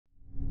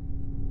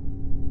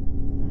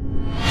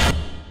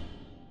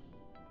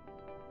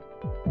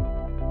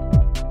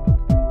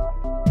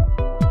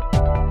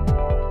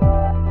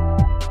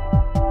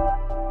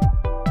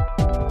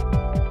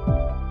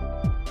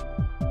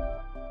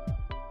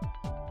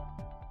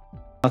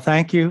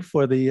Thank you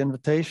for the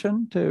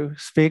invitation to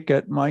speak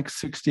at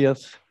Mike's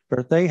 60th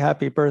birthday.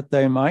 Happy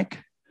birthday,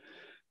 Mike.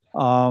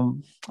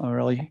 I'm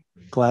really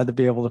glad to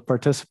be able to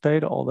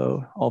participate,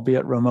 although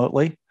albeit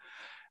remotely.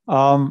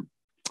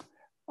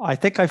 I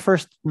think I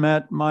first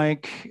met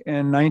Mike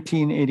in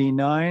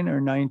 1989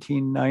 or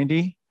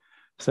 1990.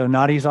 So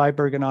Nadi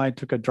Zyberg and I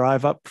took a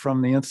drive up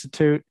from the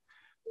Institute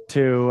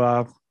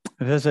to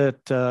visit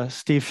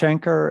Steve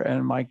Schenker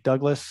and Mike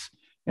Douglas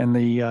in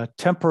the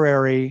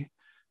temporary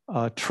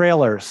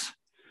trailers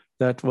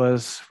that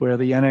was where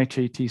the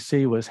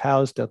NHATC was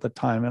housed at the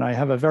time. And I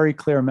have a very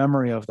clear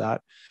memory of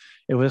that.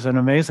 It was an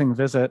amazing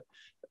visit.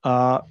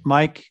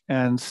 Mike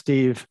and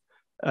Steve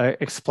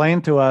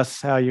explained to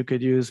us how you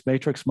could use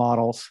matrix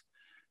models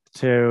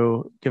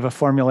to give a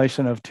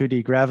formulation of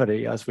 2D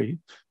gravity, as we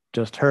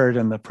just heard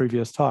in the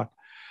previous talk.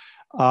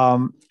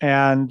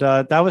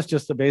 That was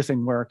just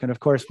amazing work. And of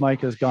course,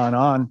 Mike has gone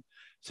on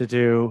to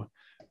do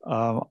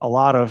a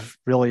lot of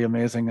really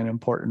amazing and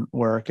important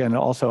work. And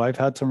also I've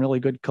had some really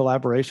good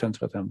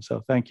collaborations with him.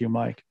 So thank you,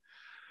 Mike.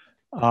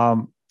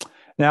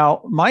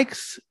 Now,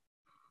 Mike's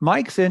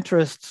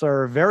interests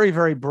are very,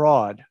 very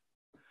broad.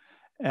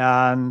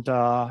 And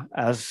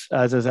as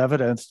is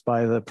evidenced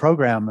by the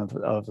program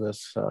of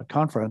this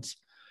conference,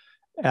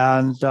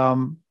 and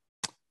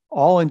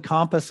all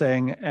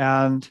encompassing.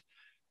 And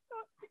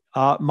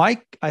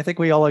Mike, I think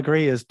we all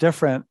agree, is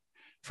different.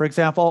 For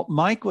example,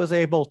 Mike was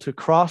able to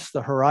cross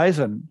the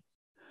horizon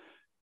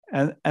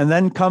and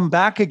then come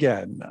back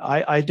again.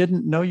 I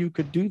didn't know you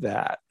could do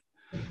that.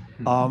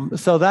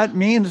 So that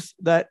means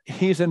that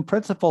he's in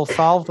principle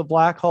solved the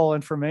black hole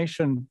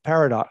information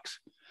paradox,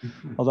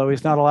 although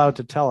he's not allowed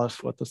to tell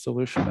us what the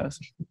solution is.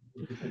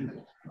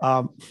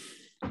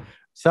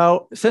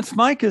 So since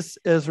Mike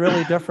is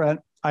really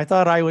different, I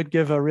thought I would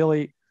give a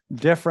really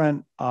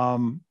different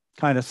kind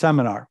of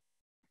seminar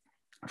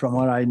from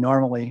what I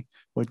normally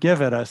would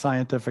give at a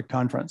scientific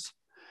conference.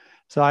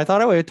 So I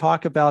thought I would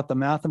talk about the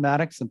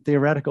mathematics and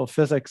theoretical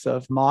physics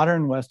of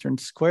modern Western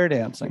square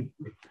dancing.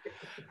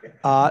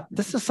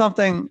 This is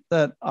something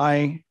that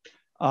I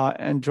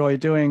enjoy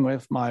doing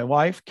with my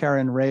wife,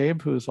 Karen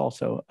Rabe, who's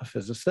also a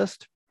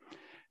physicist.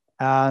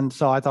 And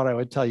so I thought I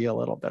would tell you a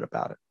little bit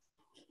about it.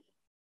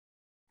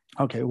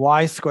 Okay,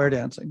 why square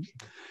dancing?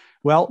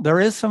 Well, there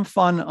is some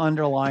fun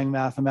underlying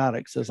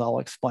mathematics, as I'll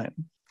explain.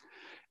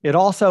 It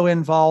also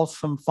involves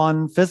some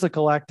fun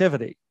physical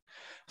activity.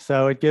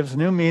 So it gives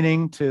new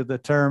meaning to the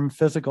term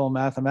physical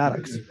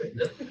mathematics.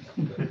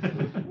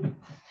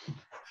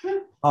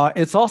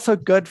 It's also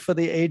good for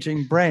the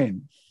aging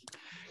brain.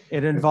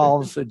 It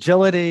involves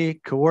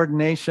agility,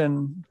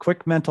 coordination,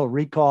 quick mental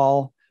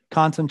recall,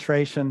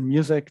 concentration,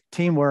 music,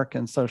 teamwork,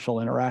 and social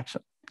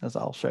interaction, as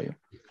I'll show you.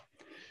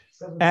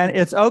 And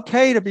it's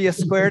okay to be a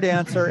square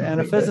dancer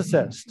and a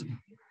physicist.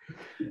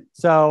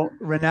 So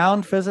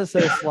renowned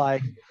physicists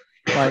like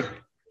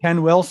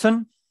Ken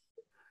Wilson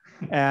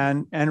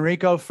and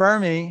Enrico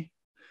Fermi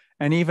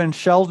and even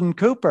Sheldon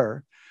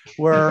Cooper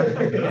were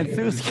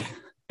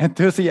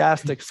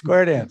enthusiastic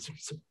square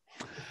dancers.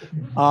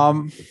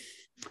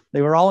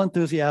 They were all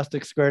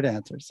enthusiastic square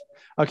dancers.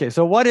 Okay,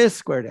 so what is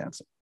square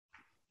dancing?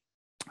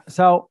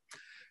 So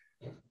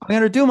I'm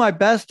going to do my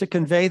best to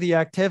convey the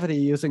activity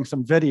using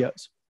some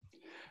videos.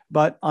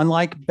 But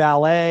unlike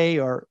ballet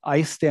or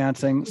ice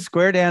dancing,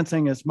 square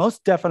dancing is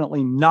most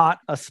definitely not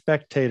a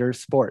spectator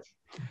sport.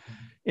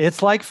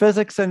 It's like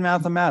physics and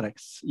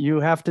mathematics. You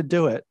have to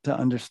do it to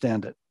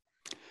understand it.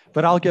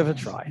 But I'll give it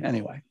a try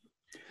anyway.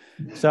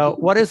 So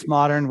what is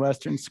modern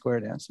Western square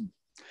dancing?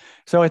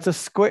 So it's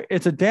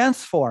a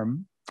dance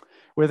form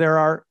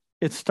where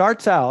it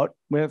starts out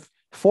with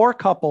 4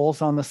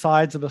 couples on the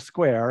sides of a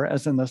square,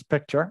 as in this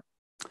picture.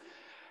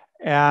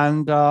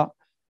 And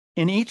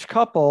in each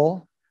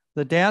couple,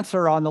 the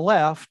dancer on the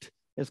left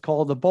is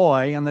called the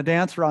boy, and the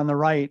dancer on the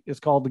right is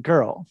called the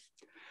girl.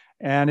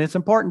 And it's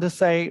important to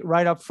say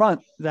right up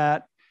front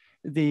that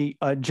the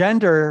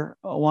gender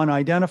one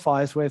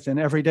identifies with in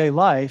everyday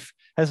life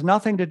has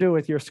nothing to do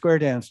with your square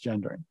dance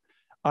gendering.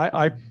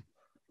 I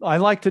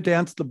like to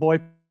dance the boy,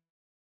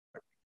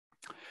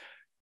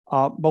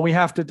 but we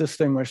have to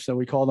distinguish, so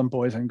we call them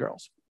boys and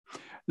girls.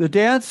 The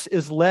dance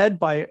is led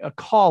by a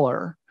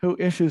caller who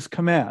issues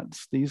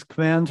commands. These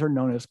commands are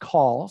known as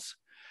calls.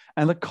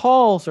 And the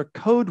calls are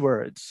code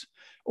words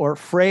or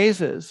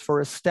phrases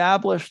for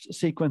established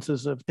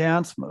sequences of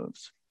dance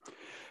moves.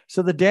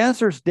 So the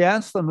dancers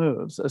dance the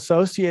moves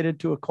associated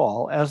to a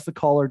call as the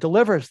caller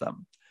delivers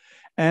them.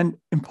 And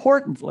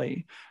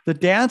importantly, the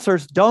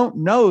dancers don't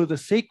know the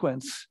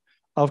sequence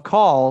of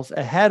calls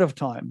ahead of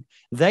time.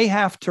 They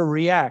have to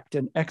react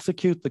and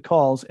execute the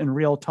calls in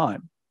real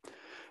time.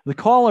 The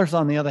callers,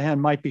 on the other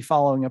hand, might be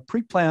following a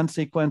pre-planned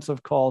sequence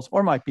of calls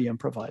or might be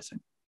improvising.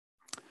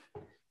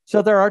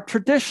 So there are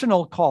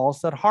traditional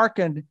calls that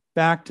harken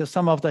back to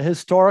some of the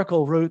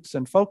historical roots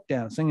in folk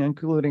dancing,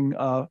 including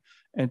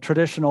in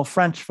traditional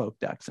French folk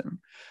dancing.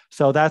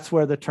 So that's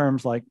where the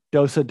terms like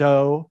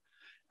dos-a-dos,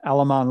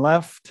 allemand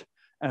left,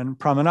 and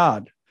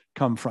promenade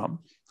come from.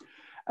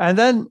 And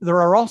then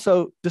there are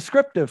also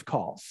descriptive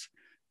calls.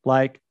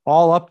 like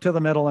all up to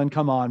the middle and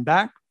come on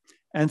back,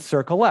 and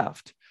circle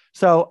left.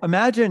 So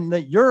imagine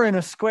that you're in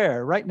a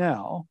square right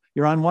now.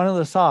 You're on one of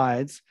the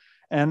sides,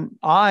 and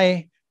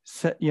I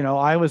said,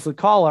 I was the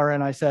caller,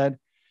 and I said,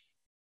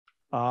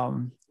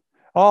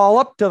 all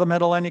up to the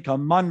middle, and you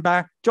come on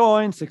back,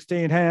 join,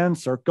 16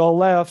 hands, circle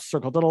left,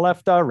 circle to the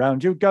left,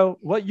 around you go.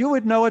 Well, you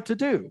would know what to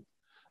do,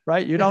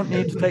 right? You don't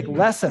need to take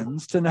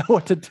lessons to know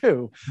what to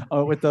do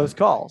with those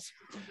calls.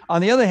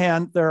 On the other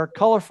hand, there are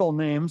colorful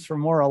names for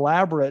more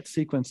elaborate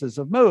sequences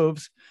of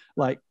moves,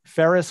 like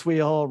Ferris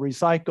wheel,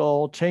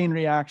 recycle, chain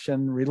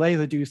reaction, relay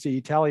the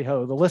deucey, tally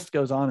ho. The list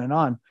goes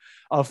on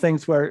of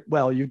things where,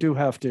 well, you do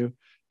have to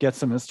get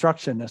some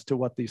instruction as to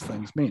what these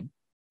things mean.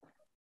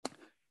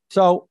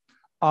 So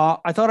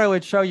I thought I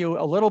would show you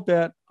a little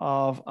bit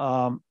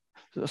of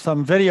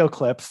some video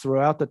clips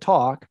throughout the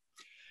talk.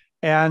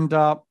 And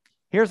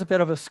here's a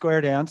bit of a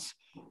square dance.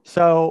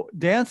 So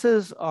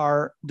dances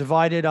are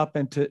divided up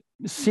into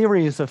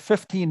series of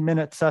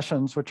 15-minute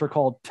sessions, which are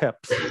called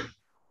tips.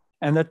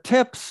 And the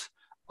tips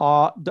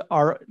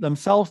are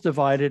themselves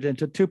divided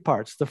into two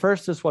parts. The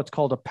first is what's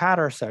called a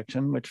patter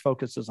section, which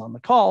focuses on the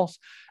calls.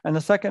 And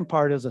the second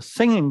part is a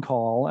singing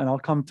call, and I'll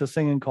come to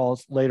singing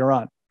calls later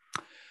on.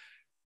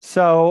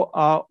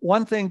 So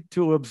one thing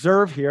to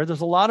observe here,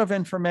 there's a lot of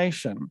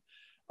information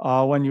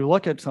when you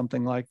look at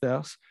something like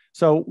this.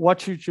 So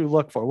what should you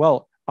look for?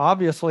 Well,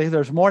 obviously,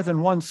 there's more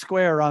than one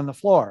square on the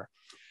floor.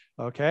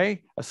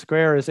 Okay, a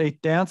square is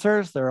 8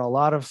 dancers. There are a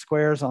lot of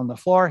squares on the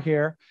floor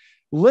here.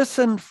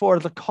 Listen for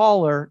the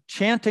caller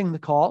chanting the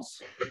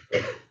calls.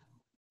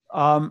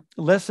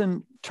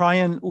 Try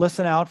and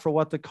listen out for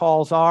what the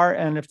calls are.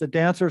 And if the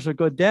dancers are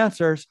good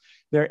dancers,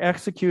 they're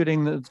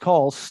executing the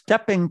calls,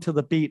 stepping to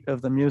the beat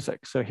of the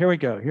music. So here we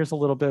go. Here's a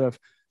little bit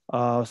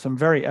of some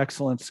very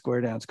excellent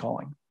square dance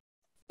calling.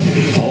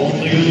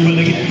 Only going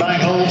to get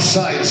back on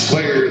side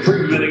square,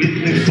 3 going to get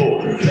me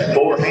 4.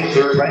 4 hands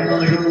are around,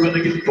 they're going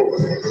to get 4.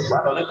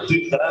 Right on it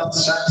to the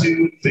outside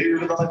to it, fair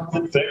to the left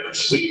and fair,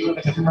 sweet when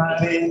I come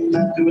right in,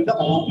 back to a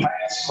double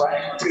pass,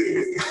 right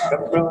to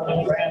come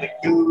running around and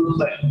go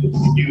left.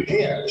 You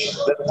hitch,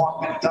 then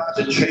walk and dodge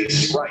and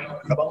chase right.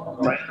 Come on,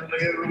 round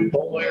the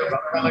boy, run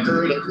around the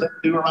girl and then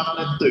do around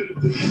and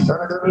through.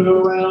 Turn a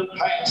girl around,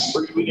 pass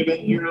through when you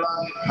bend your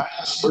line,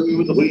 pass through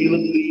with the wheel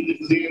and lead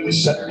it through,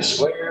 center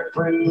square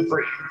through.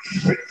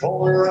 Free,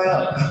 pull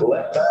around,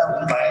 left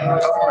down, bang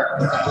the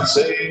corner,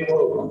 say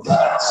whoa.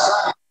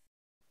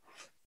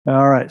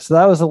 All right, so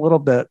that was a little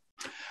bit,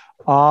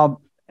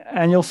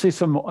 and you'll see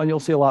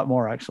a lot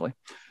more actually.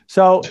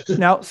 So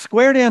now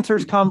square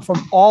dancers come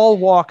from all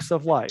walks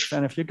of life,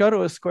 and if you go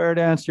to a square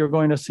dance, you're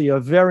going to see a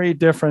very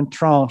different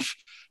tranche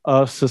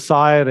of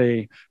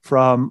society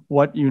from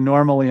what you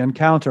normally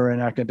encounter in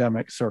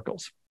academic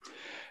circles.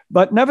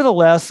 But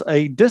nevertheless,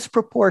 a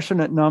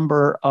disproportionate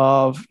number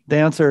of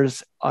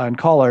dancers and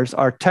callers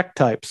are tech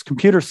types,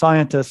 computer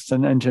scientists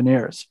and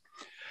engineers.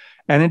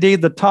 And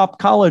indeed, the top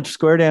college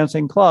square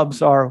dancing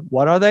clubs are,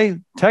 what are they?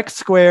 Tech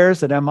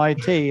squares at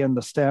MIT and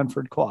the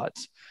Stanford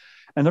quads.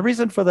 And the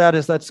reason for that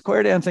is that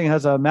square dancing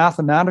has a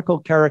mathematical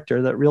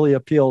character that really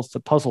appeals to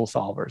puzzle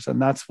solvers.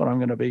 And that's what I'm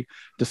going to be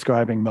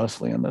describing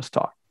mostly in this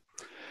talk.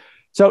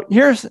 So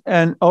here's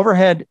an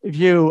overhead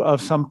view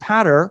of some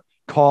patter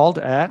called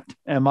at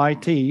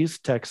MIT's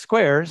Tech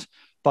Squares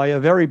by a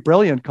very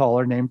brilliant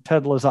caller named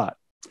Ted Lazat.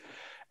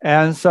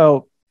 And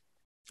so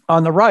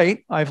on the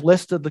right, I've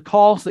listed the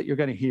calls that you're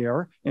going to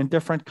hear in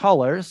different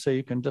colors so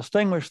you can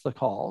distinguish the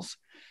calls.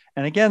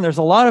 And again, there's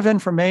a lot of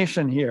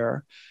information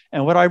here.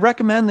 And what I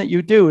recommend that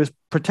you do is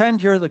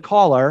pretend you're the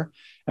caller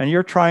and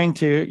you're trying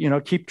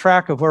to keep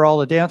track of where all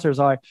the dancers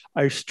are.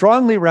 I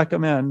strongly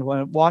recommend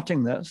when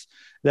watching this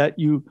that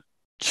you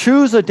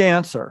choose a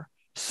dancer,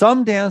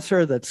 some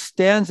dancer that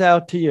stands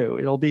out to you.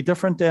 It'll be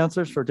different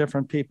dancers for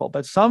different people,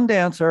 but some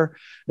dancer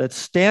that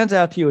stands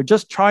out to you, and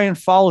just try and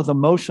follow the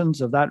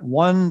motions of that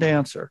one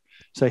dancer.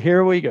 So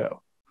here we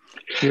go.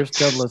 Here's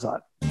Ted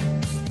Lazat.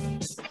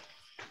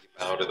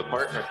 Bow to the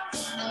partner.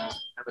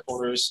 And the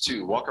corner is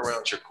 2. Walk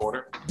around your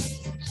corner.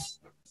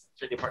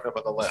 Turn your partner up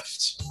on the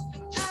left.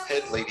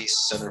 Head, ladies,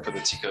 center for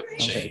the teacup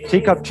chain. Okay.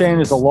 Teacup chain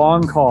is a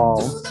long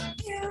call.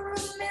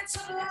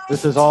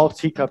 This is all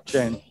teacup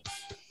chain.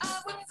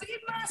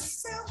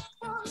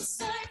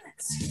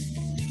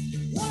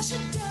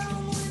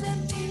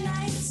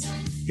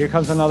 Here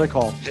comes another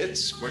call. Head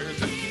square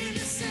through.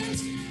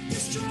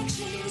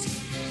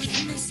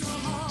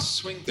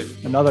 Swing through.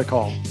 Another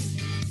call.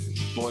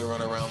 Boy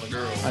run around the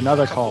girl.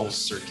 Another Couples call.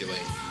 Circulate.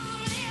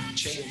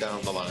 Chain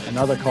down the line.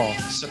 Another call.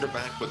 Send her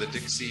back with a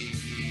Dixie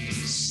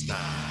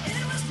style.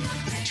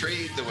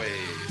 Trade the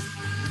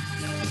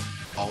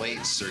wave. All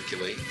 8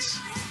 circulate.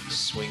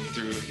 Swing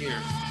through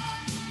here.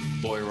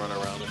 Boy run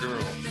around the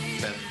girl.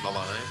 Bend the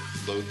line.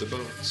 Load the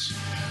boats.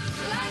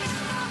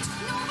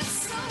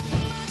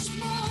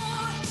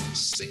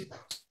 Sing.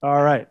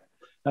 All right.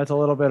 That's a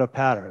little bit of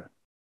pattern.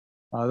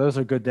 Those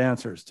are good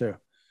dancers too.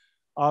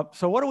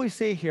 So what do we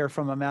see here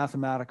from a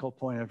mathematical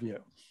point of view?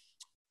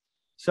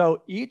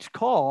 So each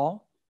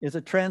call is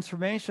a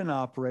transformation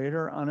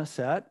operator on a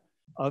set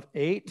of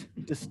 8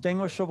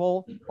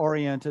 distinguishable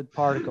oriented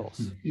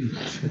particles.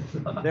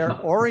 They're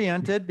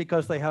oriented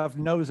because they have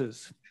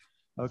noses,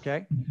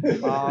 okay?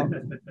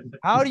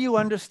 How do you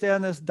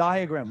understand this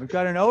diagram? We've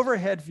got an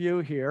overhead view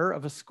here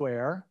of a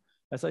square.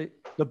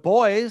 The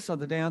boys are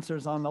the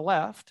dancers on the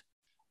left,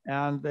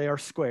 and they are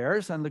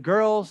squares, and the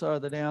girls are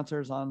the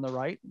dancers on the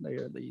right. They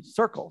are the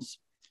circles.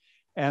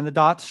 And the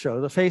dots show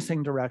the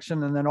facing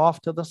direction, and then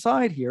off to the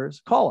side here is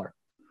color.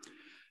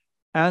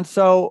 And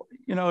so,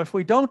 you know, if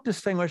we don't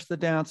distinguish the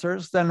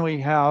dancers, then we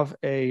have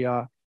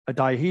a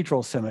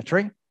dihedral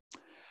symmetry.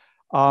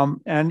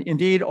 And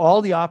indeed,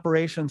 all the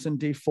operations in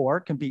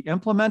D4 can be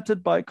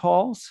implemented by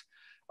calls,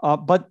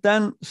 but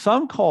then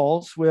some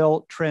calls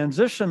will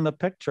transition the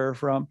picture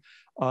from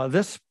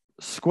this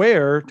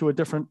square to a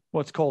different,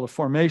 what's called a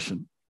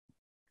formation.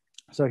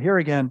 So here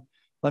again,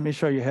 let me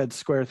show you head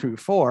square through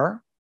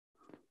 4.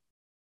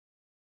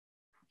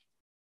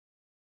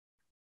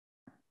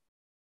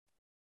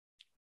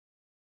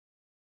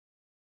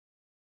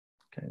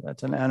 Okay,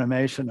 that's an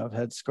animation of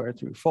head square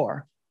through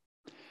 4.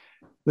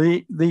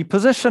 The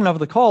position of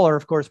the caller,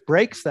 of course,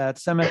 breaks that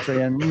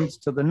symmetry and leads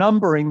to the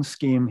numbering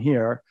scheme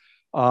here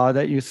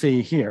that you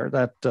see here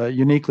that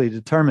uniquely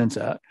determines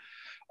that.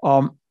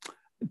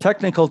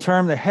 Technical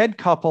term, the head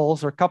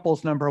couples are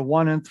couples number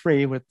 1 and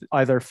 3 with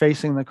either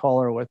facing the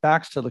caller or with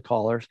backs to the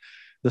callers.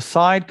 The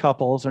side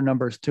couples are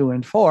numbers 2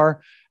 and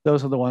 4.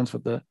 Those are the ones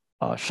with the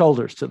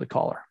shoulders to the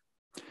caller.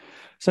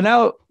 So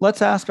now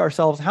let's ask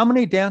ourselves, how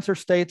many dancer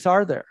states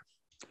are there?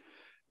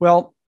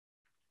 Well,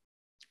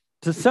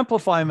 to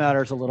simplify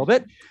matters a little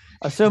bit,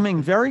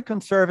 assuming very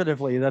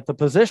conservatively that the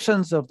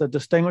positions of the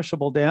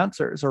distinguishable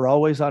dancers are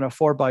always on a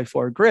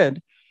 4x4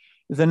 grid,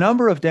 the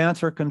number of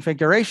dancer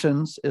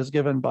configurations is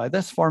given by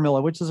this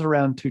formula, which is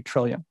around 2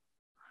 trillion,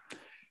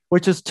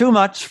 which is too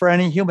much for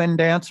any human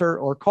dancer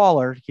or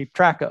caller to keep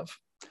track of.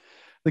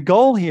 The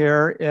goal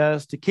here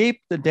is to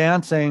keep the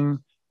dancing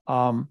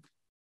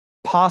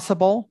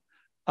possible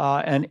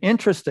and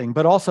interesting,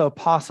 but also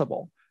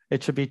possible.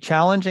 It should be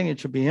challenging,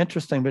 it should be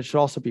interesting, but it should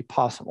also be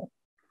possible.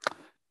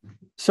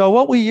 So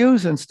what we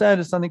use instead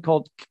is something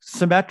called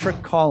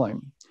symmetric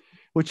calling,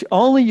 which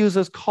only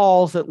uses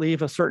calls that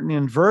leave a certain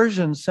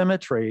inversion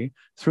symmetry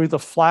through the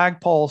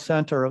flagpole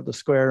center of the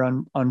square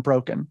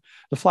unbroken.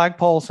 The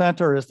flagpole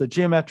center is the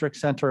geometric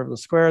center of the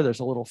square. There's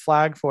a little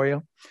flag for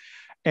you.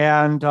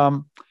 And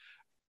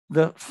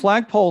the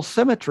flagpole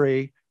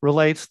symmetry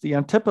relates the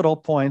antipodal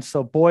points.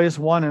 So boys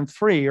 1 and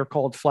 3 are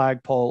called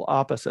flagpole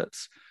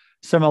opposites.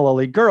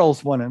 Similarly,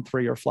 girls 1 and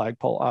 3 are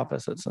flagpole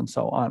opposites, and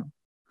so on.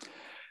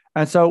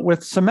 And so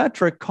with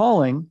symmetric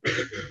calling,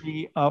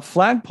 the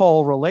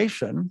flagpole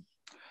relation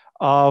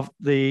of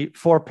the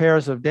 4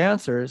 pairs of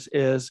dancers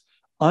is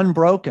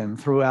unbroken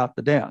throughout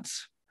the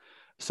dance.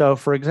 So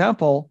for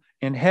example,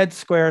 in head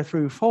square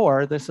through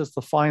 4, this is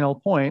the final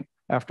point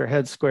after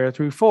head square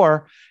through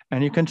 4,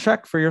 and you can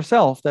check for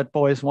yourself that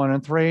boys 1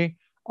 and 3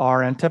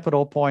 are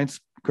antipodal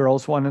points,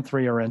 girls 1 and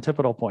 3 are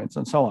antipodal points,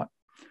 and so on.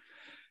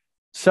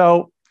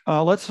 So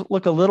let's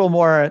look a little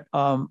more at,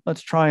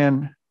 let's try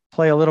and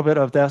play a little bit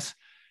of this,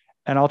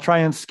 and I'll try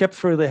and skip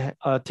through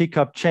the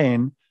teacup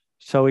chain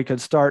so we could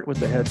start with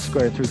the head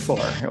square through 4.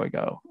 Here we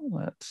go.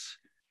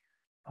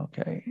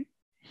 Okay,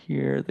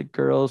 here the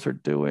girls are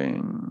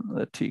doing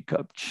the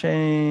teacup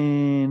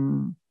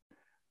chain,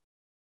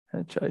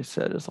 which I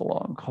said is a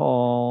long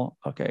call.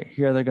 Okay,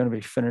 here they're going to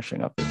be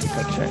finishing up the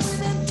teacup chain.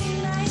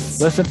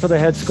 Listen for the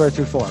head square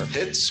through 4.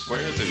 Head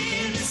square through.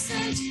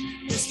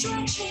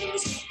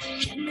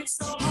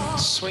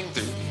 Swing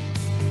through.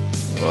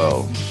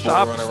 Whoa,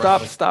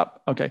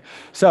 stop. Okay,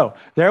 so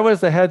there was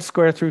the head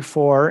square through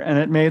 4, and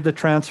it made the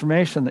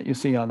transformation that you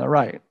see on the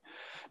right.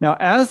 Now,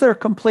 as they're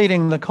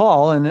completing the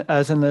call, and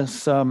as in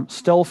this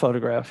still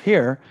photograph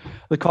here,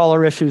 the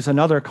caller issues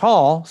another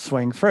call,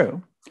 swing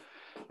through.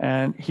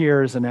 And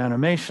here's an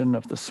animation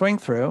of the swing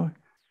through.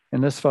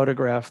 In this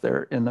photograph,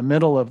 they're in the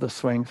middle of the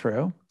swing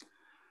through.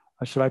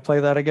 Should I play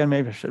that again?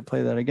 Maybe I should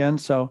play that again.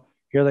 So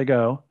here they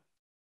go.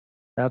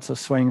 That's a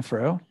swing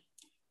through.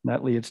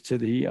 That leads to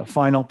the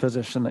final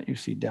position that you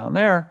see down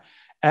there.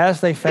 As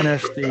they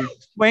finish the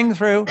swing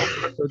through,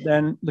 so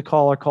then the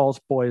caller calls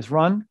boys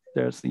run.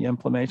 There's the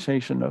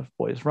implementation of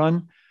boys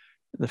run.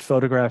 The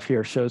photograph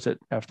here shows it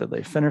after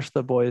they finish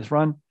the boys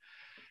run.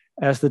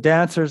 As the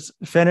dancers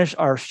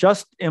are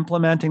just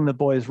implementing the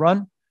boys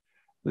run,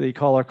 the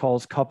caller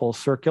calls couples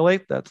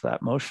circulate. That's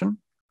that motion.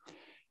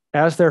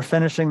 As they're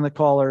finishing the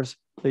callers,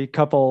 the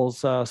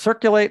couples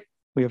circulate.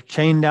 We have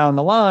chain down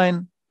the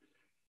line,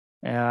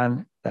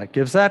 and that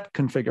gives that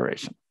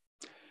configuration.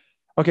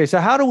 Okay, so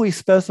how do we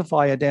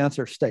specify a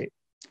dancer state?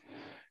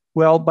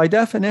 Well, by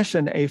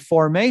definition, a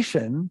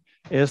formation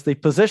is the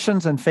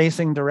positions and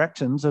facing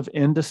directions of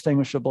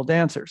indistinguishable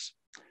dancers.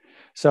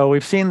 So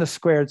we've seen the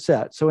squared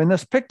set. So in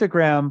this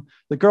pictogram,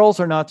 the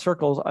girls are not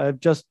circles. I've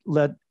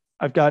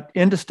got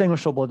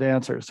indistinguishable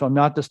dancers. So I'm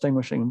not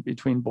distinguishing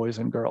between boys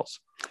and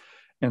girls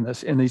in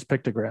these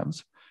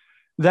pictograms.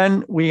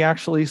 Then we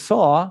actually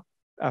saw,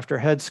 after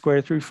head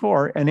square through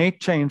 4, an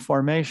 8-chain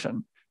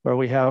formation where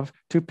we have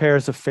 2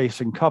 pairs of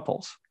facing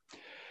couples.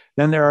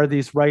 Then there are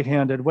these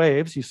right-handed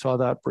waves. You saw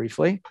that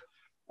briefly.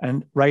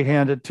 And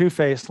right-handed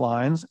two-faced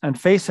lines and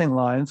facing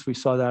lines. We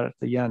saw that at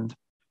the end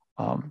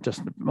just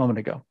a moment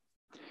ago.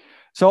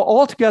 So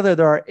altogether,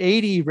 there are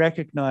 80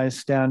 recognized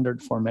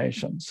standard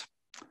formations.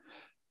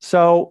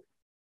 So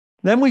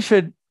then we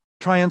should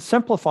try and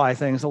simplify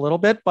things a little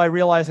bit by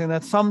realizing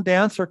that some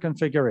dancer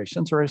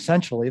configurations are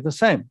essentially the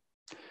same.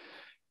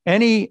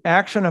 Any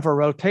action of a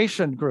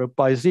rotation group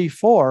by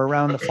Z4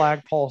 around the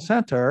flagpole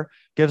center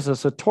gives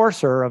us a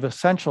torsor of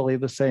essentially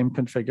the same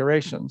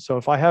configuration. So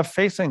if I have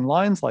facing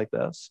lines like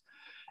this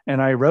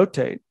and I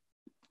rotate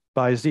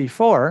by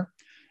Z4,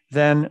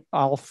 then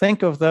I'll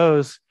think of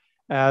those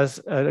as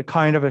a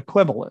kind of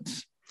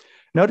equivalence.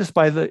 Notice,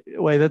 by the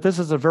way, that this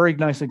is a very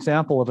nice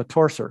example of a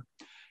torsor,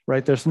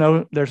 right? There's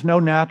no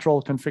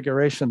natural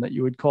configuration that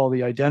you would call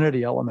the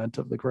identity element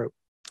of the group.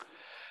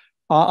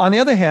 On the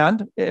other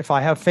hand, if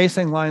I have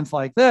facing lines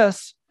like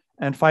this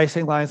and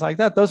facing lines like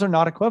that, those are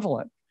not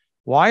equivalent.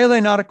 Why are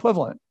they not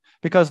equivalent?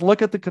 Because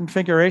look at the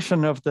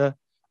configuration of the,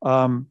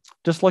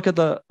 just look at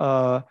the,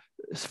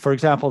 for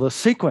example, the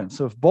sequence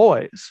of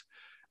boys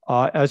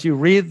as you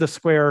read the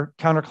square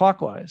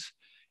counterclockwise.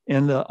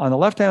 On the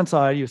left-hand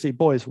side, you see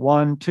boys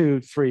 1,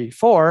 2, 3,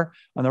 4.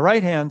 On the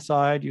right-hand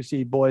side, you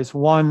see boys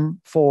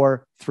 1,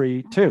 4,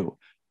 3, 2.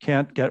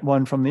 Can't get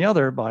one from the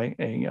other by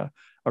a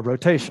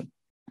rotation.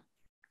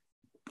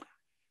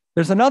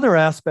 There's another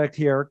aspect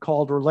here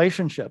called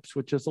relationships,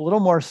 which is a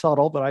little more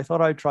subtle, but I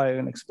thought I'd try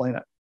and explain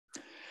it.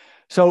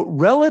 So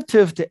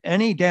relative to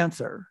any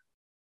dancer,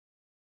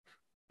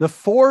 the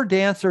 4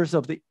 dancers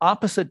of the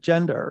opposite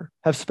gender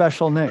have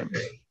special names.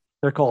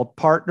 They're called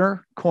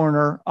partner,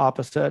 corner,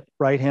 opposite,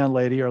 right-hand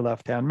lady, or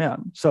left-hand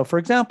man. So for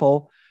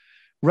example,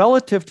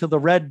 relative to the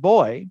red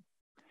boy,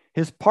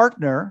 his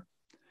partner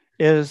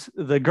is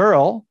the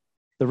girl,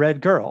 the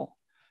red girl.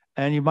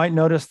 And you might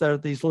notice there are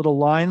these little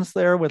lines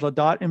there with a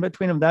dot in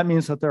between them. That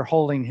means that they're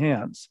holding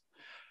hands.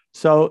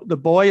 So the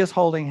boy is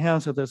holding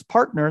hands with his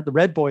partner. The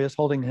red boy is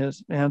holding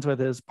his hands with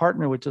his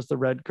partner, which is the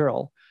red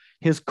girl.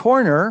 His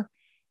corner,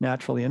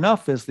 naturally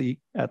enough, is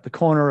at the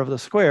corner of the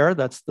square.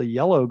 That's the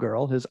yellow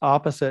girl. His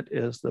opposite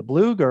is the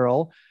blue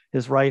girl.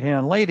 His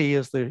right-hand lady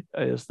is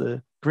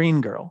the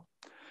green girl.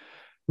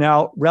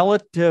 Now,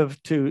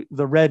 relative to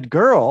the red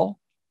girl,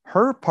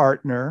 her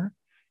partner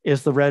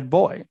is the red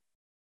boy.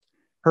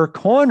 Her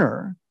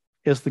corner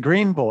is the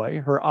green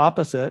boy, her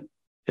opposite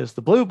is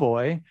the blue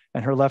boy,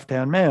 and her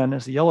left-hand man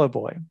is the yellow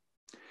boy.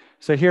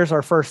 So here's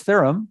our first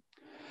theorem.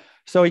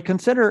 So we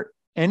consider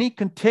any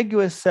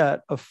contiguous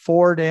set of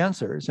 4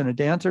 dancers in a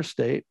dancer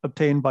state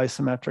obtained by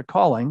symmetric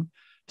calling,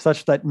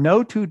 such that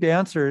no 2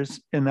 dancers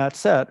in that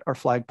set are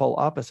flagpole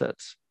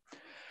opposites.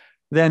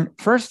 Then,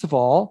 first of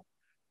all,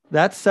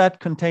 that set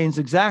contains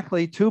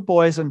exactly 2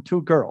 boys and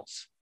 2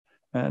 girls.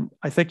 And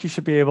I think you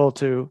should be able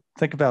to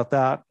think about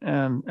that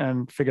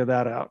and figure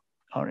that out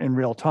in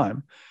real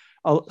time.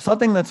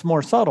 Something that's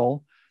more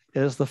subtle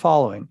is the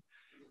following.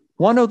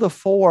 One of the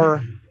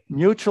 4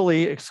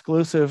 mutually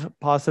exclusive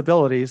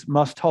possibilities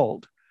must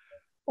hold.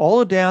 All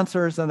the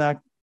dancers in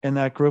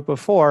that group of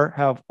 4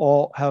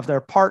 have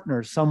their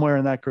partners somewhere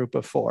in that group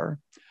of 4.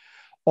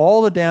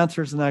 All the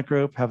dancers in that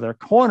group have their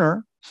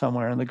corner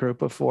somewhere in the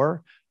group of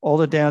 4. All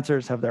the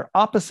dancers have their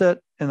opposite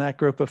in that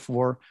group of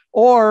 4,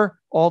 or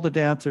all the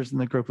dancers in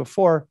the group of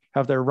 4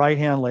 have their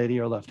right-hand lady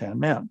or left-hand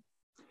man.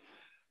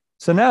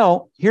 So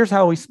now here's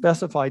how we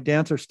specify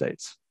dancer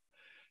states.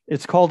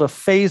 It's called a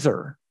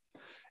phasor.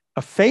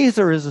 A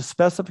phasor is a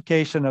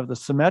specification of the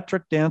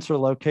symmetric dancer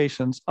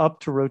locations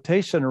up to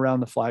rotation around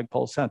the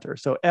flagpole center.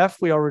 So F,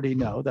 we already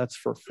know, that's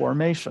for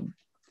formation.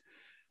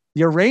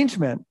 The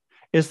arrangement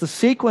is the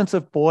sequence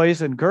of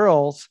boys and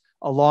girls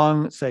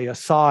along, say, a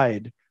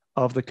side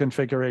of the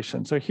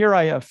configuration. So here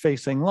I have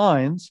facing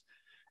lines,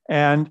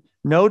 and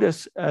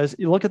notice as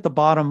you look at the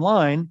bottom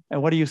line,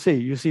 and what do you see?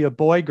 You see a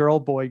boy, girl,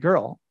 boy,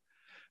 girl.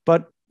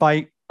 But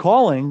by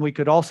calling, we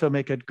could also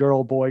make it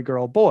girl, boy,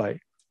 boy,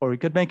 or we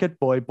could make it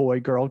boy, boy,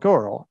 girl,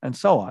 girl, and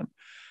so on.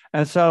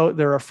 And so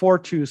there are 4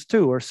 choose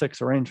 2 or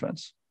 6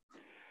 arrangements.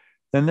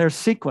 Then there's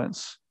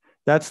sequence.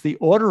 That's the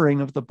ordering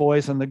of the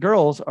boys and the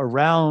girls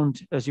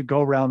around as you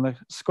go around the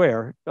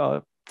square.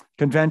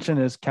 Convention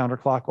is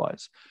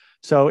counterclockwise.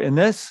 So in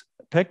this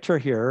picture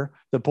here,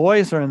 the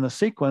boys are in the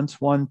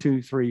sequence 1,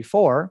 2, 3,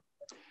 4.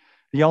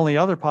 The only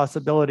other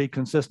possibility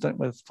consistent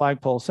with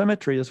flagpole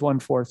symmetry is 1,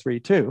 4, 3,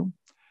 2.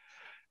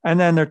 And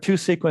then there are 2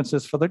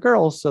 sequences for the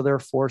girls, so there are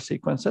 4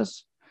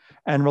 sequences.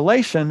 And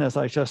relation, as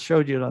I just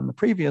showed you on the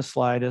previous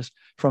slide, is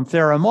from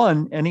theorem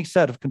 1, any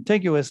set of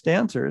contiguous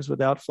dancers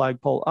without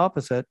flagpole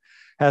opposite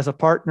has a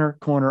partner,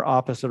 corner,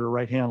 opposite, or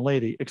right-hand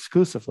lady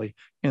exclusively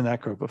in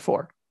that group of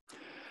 4.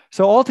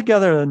 So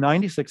altogether, there are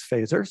 96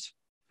 phasors,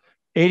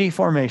 80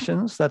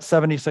 formations, that's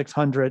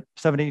 7,600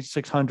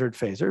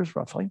 phasors,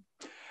 roughly.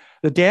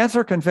 The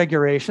dancer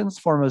configurations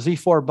form a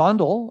Z4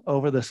 bundle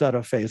over the set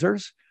of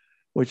phasors,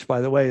 which,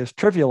 by the way, is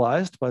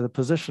trivialized by the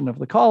position of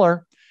the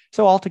caller.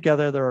 So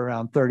altogether, there are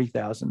around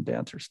 30,000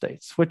 dancer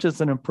states, which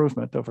is an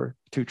improvement over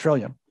 2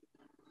 trillion.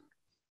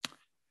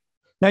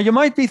 Now, you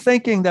might be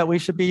thinking that we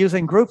should be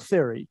using group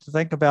theory to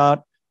think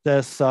about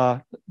this,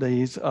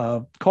 these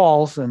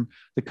calls and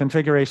the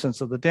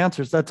configurations of the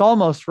dancers. That's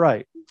almost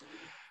right.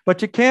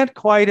 But you can't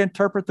quite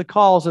interpret the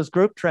calls as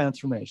group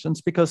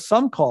transformations because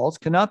some calls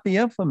cannot be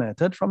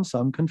implemented from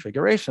some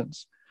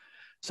configurations.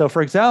 So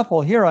for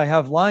example, here I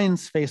have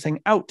lines facing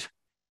out.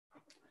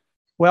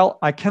 Well,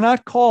 I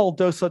cannot call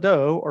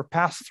do-sa-do or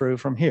pass through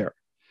from here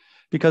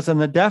because in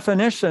the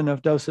definition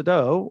of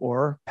do-sa-do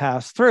or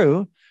pass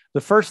through,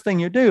 the first thing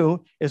you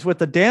do is with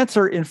the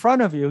dancer in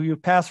front of you, you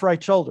pass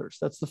right shoulders.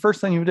 That's the first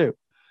thing you do.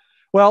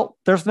 Well,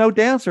 there's no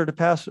dancer to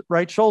pass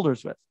right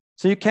shoulders with,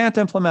 so you can't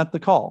implement the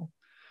call.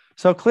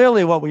 So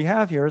clearly what we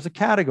have here is a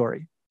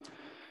category.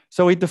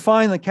 So we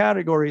define the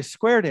category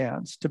square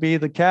dance to be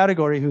the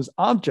category whose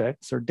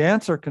objects or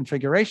dancer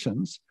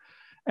configurations.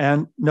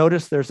 And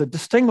notice there's a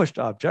distinguished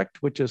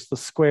object, which is the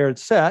squared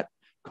set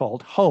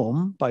called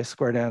home by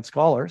square dance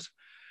callers.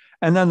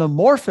 And then the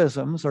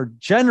morphisms are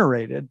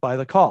generated by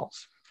the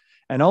calls.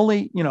 And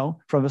only,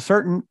 from a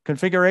certain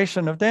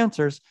configuration of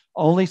dancers,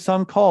 only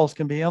some calls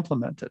can be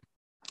implemented.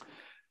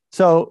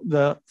 So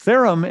the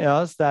theorem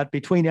is that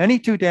between any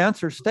two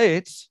dancer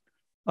states,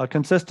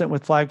 consistent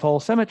with flagpole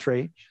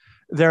symmetry,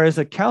 there is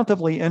a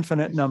countably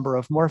infinite number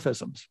of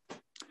morphisms.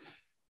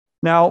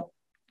 Now,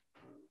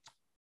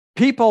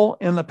 people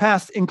in the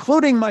past,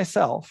 including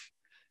myself,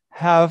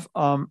 have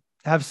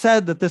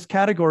said that this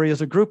category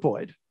is a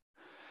groupoid.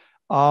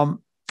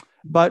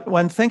 But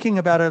when thinking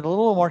about it a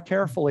little more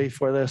carefully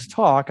for this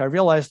talk, I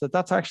realized that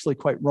that's actually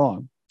quite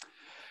wrong.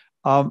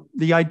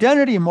 The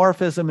identity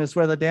morphism is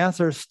where the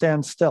dancers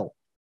stand still.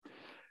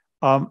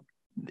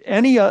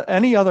 Any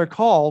other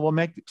call will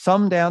make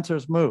some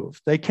dancers move.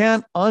 They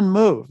can't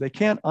unmove. They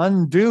can't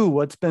undo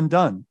what's been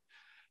done.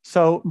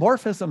 So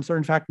morphisms are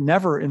in fact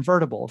never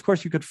invertible. Of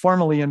course, you could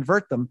formally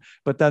invert them,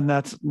 but then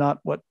that's not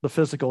what the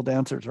physical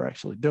dancers are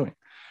actually doing.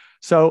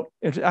 So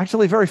it's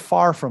actually very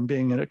far from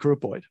being in a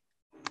groupoid.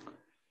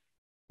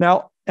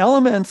 Now,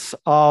 elements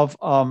of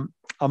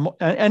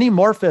any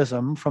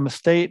morphism from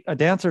a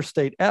dancer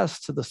state S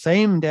to the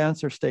same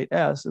dancer state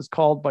S is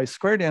called by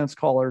square dance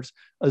callers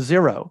a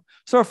zero.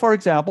 So for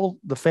example,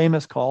 the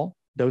famous call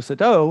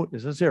do-sa-do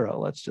is a zero.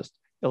 Let's just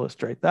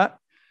illustrate that.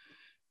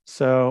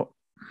 So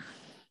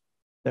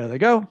there they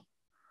go.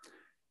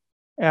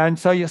 And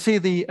so you see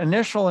the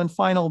initial and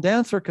final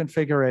dancer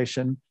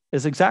configuration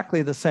is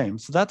exactly the same.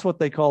 So that's what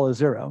they call a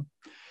zero.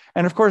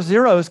 And of course,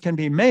 zeros can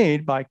be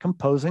made by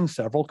composing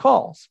several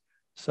calls.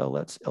 So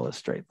let's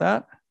illustrate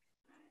that.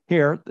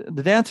 Here,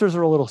 the dancers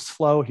are a little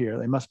slow here.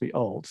 They must be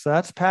old. So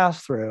that's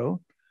pass through.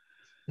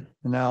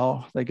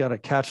 Now they got to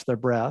catch their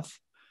breath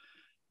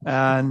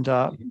and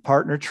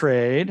partner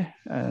trade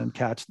and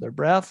catch their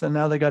breath. And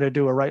now they got to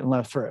do a right and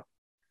left through.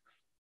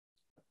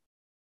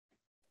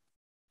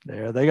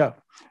 There they go.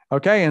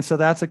 Okay, and so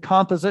that's a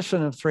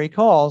composition of three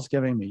calls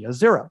giving me a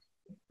zero.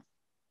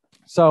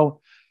 So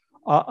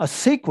a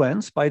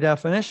sequence, by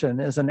definition,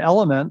 is an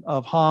element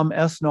of Hom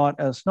S0,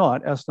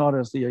 S0.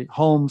 S0 is the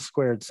home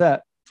squared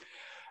set,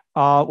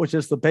 which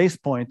is the base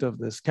point of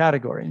this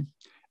category.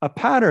 A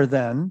pattern,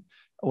 then,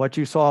 what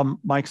you saw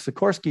Mike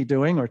Sikorsky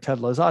doing or Ted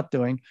Lazat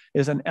doing,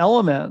 is an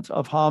element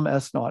of Hom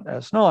S0,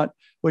 S0,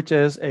 which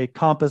is a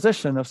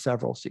composition of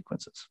several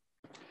sequences.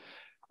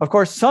 Of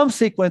course, some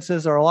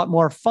sequences are a lot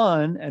more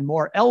fun and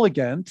more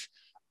elegant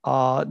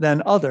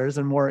than others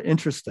and more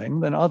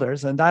interesting than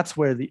others, and that's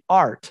where the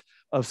art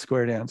of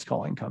square dance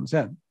calling comes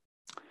in.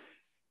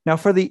 Now,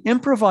 for the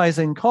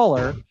improvising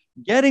caller,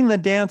 getting the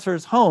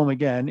dancers home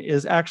again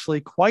is actually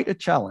quite a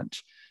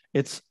challenge.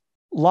 It's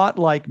a lot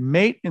like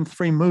mate in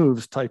 3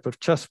 moves type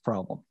of chess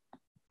problem.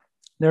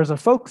 There's a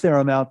folk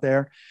theorem out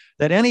there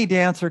that any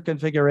dancer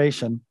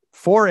configuration,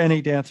 for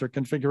any dancer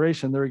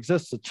configuration, there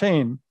exists a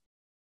chain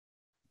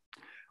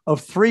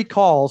of 3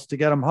 calls to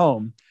get them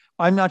home.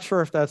 I'm not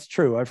sure if that's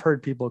true. I've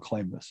heard people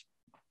claim this.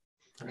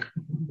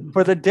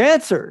 For the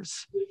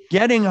dancers,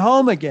 getting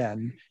home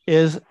again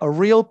is a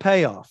real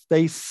payoff.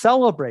 They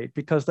celebrate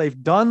because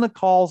they've done the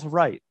calls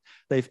right.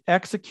 They've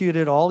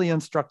executed all the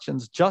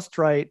instructions just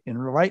right in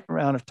the right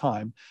amount of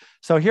time.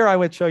 So here I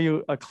would show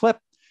you a clip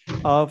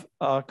of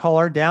a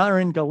caller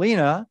down in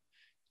Galena.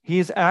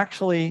 He's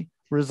actually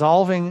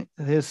resolving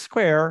his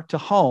square to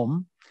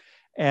home.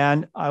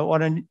 And I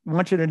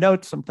want you to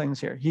note some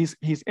things here.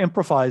 He's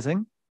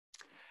improvising.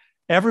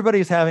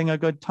 Everybody's having a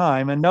good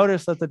time. And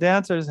notice that the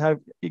dancers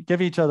give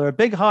each other a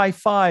big high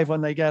five when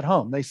they get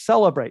home. They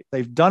celebrate.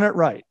 They've done it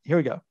right. Here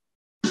we go.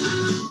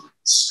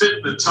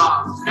 Spit the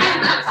top.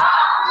 Spit the top.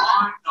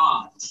 Why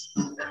not?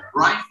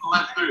 Right and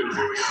left through.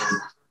 Here we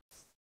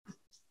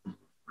go.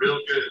 Real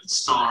good.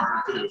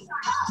 Star through.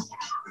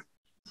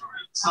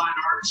 Inside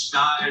arch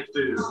dive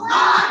through.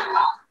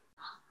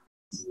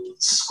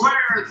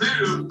 Square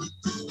through.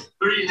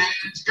 3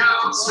 hands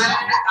go. Say out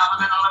of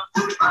the middle left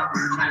foot.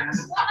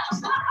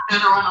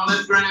 And around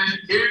left grand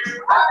here.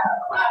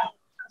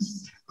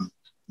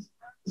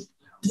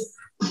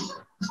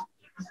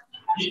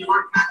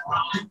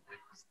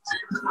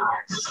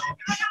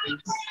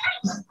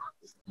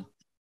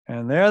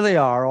 And there they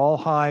are, all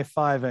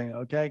high-fiving,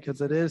 okay? Because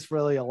it is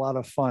really a lot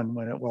of fun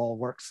when it all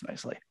works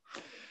nicely.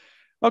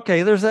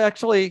 Okay, there's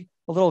actually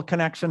a little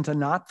connection to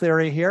knot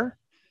theory here.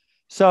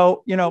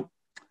 So, you know,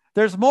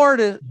 there's more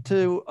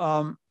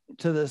to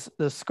this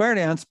square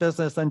dance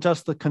business than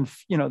just the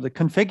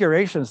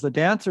configurations, the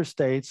dancer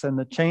states, and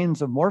the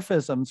chains of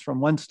morphisms from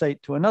one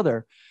state to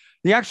another.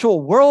 The actual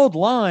world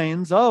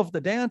lines of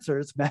the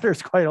dancers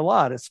matters quite a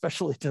lot,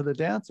 especially to the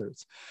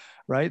dancers,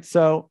 right?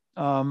 So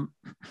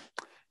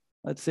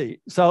let's see.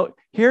 So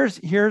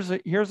here's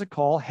a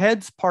call: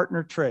 heads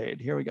partner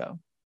trade. Here we go.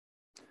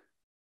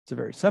 It's a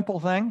very simple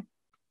thing.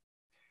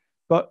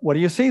 But what do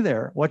you see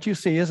there? What you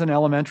see is an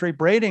elementary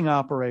braiding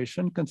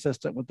operation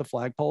consistent with the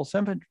flagpole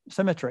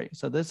symmetry.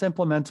 So this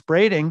implements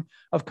braiding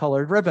of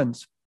colored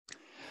ribbons.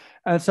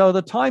 And so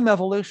the time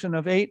evolution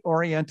of 8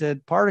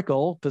 oriented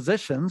particle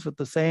positions with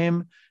the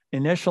same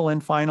initial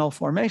and final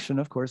formation,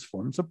 of course,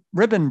 forms a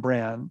ribbon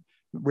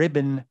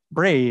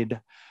braid.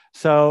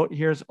 So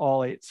here's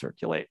all 8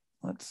 circulate.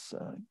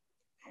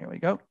 Here we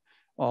go.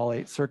 All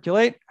 8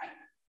 circulate.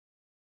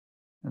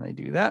 And they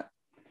do that.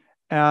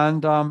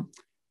 And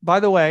by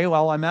the way,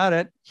 while I'm at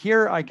it,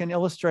 here I can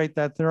illustrate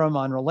that theorem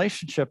on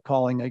relationship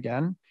calling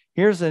again.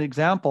 Here's an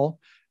example.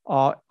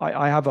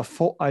 I have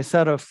a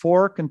set of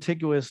 4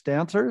 contiguous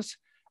dancers,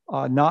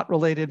 not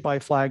related by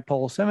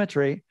flagpole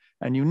symmetry.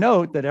 And you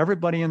note that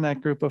everybody in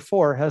that group of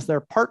 4 has their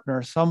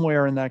partner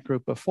somewhere in that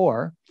group of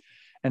 4.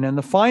 And in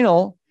the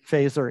final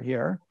phaser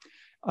here,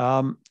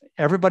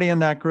 everybody in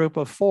that group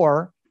of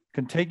 4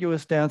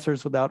 contiguous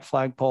dancers without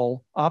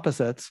flagpole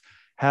opposites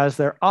has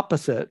their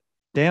opposite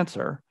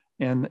dancer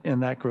in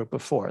that group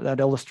of 4.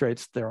 That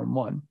illustrates theorem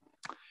 1.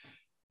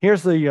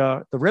 Here's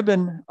the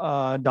ribbon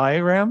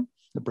diagram,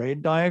 the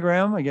braid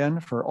diagram, again,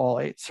 for all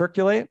 8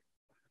 circulate.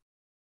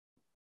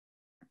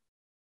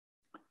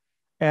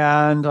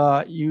 And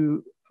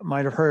you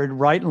might have heard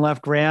right and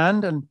left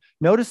grand, and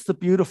notice the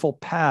beautiful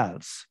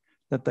paths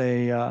that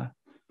they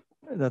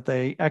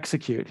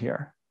execute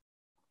here.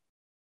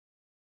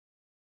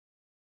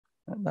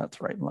 And that's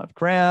right and left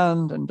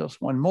grand, and just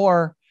one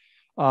more.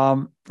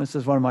 This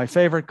is one of my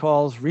favorite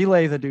calls,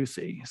 relay the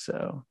deucey.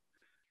 So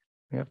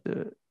we have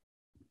to,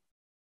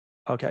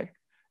 okay,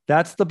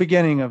 that's the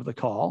beginning of the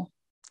call.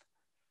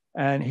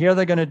 And here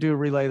they're going to do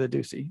relay the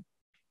deucey.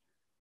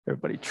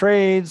 Everybody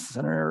trades,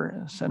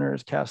 center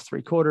is cast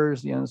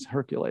 3/4, the ends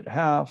circulate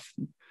 1/2,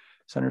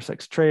 center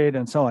 6 trade,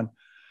 and so on.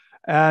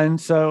 And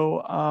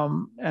so,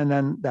 and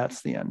then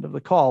that's the end of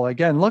the call.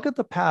 Again, look at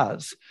the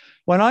paths.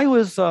 When I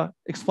was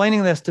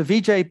explaining this to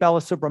Vijay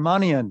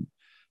Balasubramanian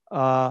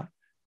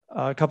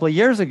a couple of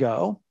years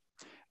ago,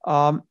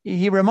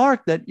 he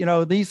remarked that, you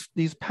know,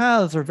 these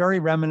paths are very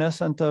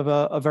reminiscent of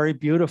a very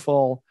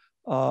beautiful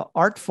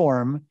art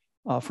form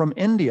from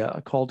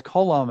India called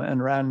Kolam and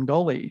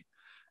Rangoli.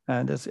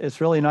 And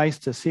it's really nice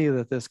to see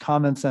that this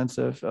common sense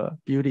of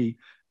beauty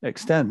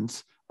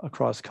extends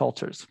across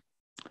cultures.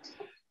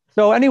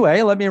 So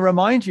anyway, let me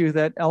remind you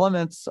that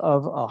elements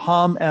of a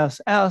HOM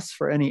SS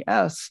for any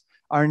S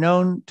are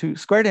known to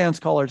square dance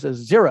callers as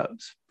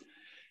zeros.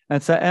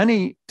 And so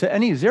to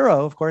any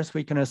 0, of course,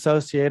 we can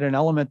associate an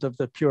element of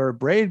the pure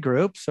braid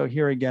group. So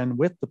here again,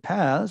 with the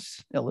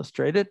paths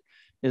illustrated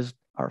is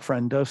our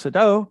friend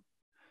do-si-do.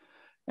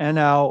 And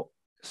now,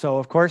 so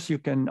of course, you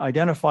can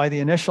identify the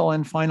initial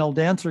and final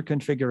dancer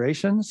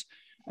configurations.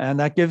 And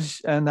that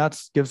gives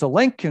a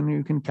link, and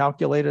you can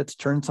calculate its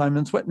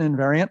Chern-Simons-Witten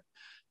invariant.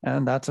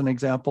 And that's an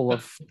example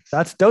of,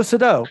 that's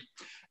do-si-do.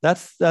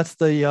 That's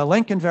the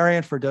link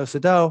invariant for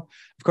do-si-do.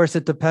 Of course,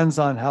 it depends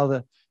on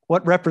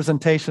what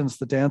representations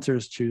the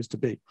dancers choose to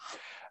be.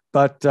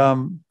 But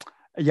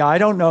yeah, I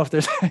don't know if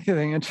there's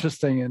anything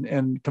interesting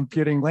in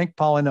computing link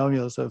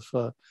polynomials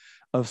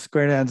of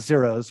square dance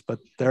zeros, but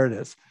there it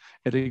is.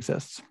 It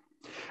exists.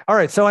 All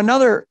right, so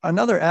another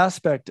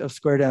aspect of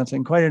square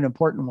dancing, quite an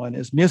important one,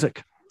 is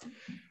music.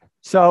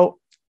 So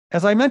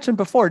as I mentioned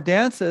before,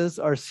 dances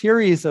are a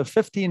series of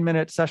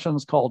 15-minute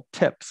sessions called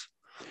tips.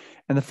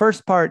 And the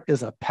first part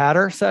is a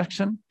patter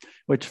section,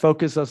 which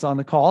focuses on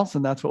the calls,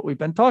 and that's what we've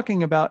been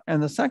talking about.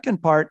 And the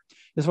second part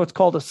is what's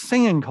called a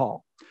singing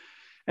call.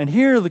 And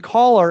here the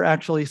caller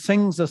actually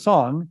sings a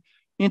song,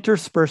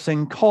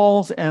 interspersing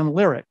calls and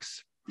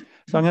lyrics.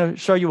 So I'm going to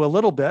show you a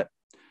little bit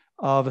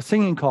of a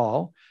singing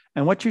call.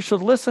 And what you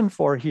should listen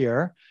for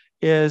here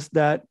is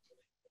that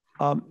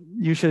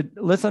you should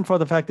listen for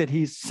the fact that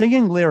he's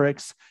singing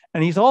lyrics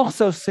and he's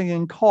also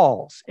singing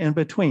calls in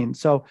between.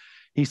 So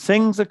he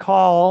sings a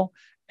call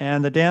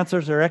and the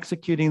dancers are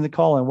executing the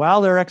call. And while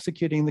they're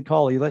executing the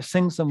call, he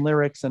sings some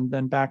lyrics and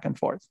then back and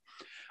forth.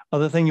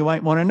 Other thing you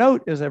might want to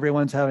note is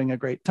everyone's having a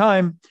great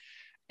time.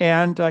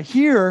 And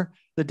here,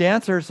 the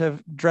dancers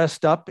have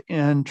dressed up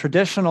in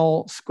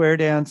traditional square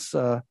dance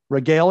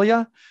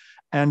regalia.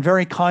 And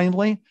very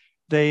kindly,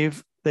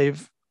 they've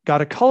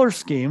got a color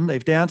scheme.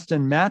 They've danced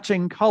in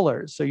matching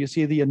colors. So you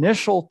see the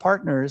initial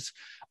partners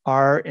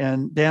are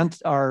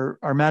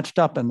matched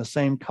up in the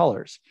same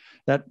colors.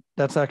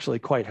 That's actually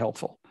quite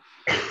helpful.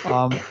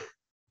 So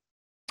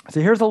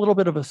here's a little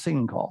bit of a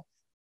singing call.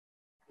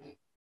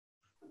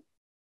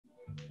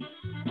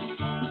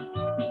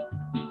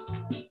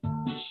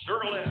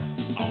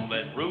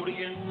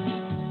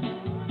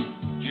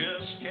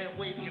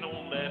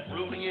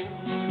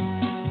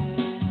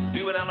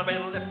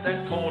 Alabama, left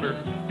that corner,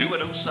 do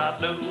it outside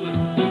low.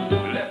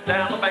 Left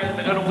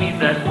Alabama, gonna weave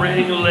that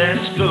ring,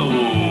 let's go.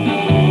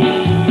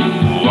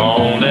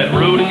 On that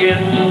road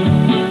again,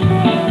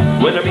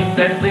 when I meet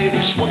that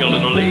lady, swing a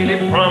little lady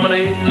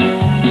promenade.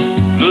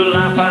 The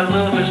life I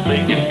love is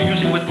making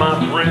music with my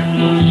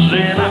friends,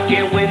 and I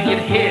can't wait to get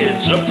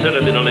heads up to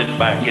the middle and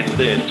back, and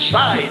then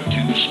side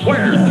to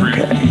square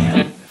through.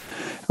 Okay.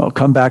 We'll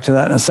come back to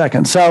that in a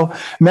second. So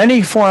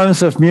many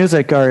forms of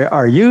music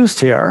are used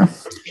here.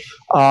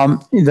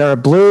 There are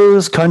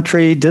blues,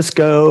 country,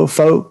 disco,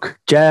 folk,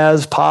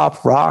 jazz,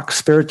 pop, rock,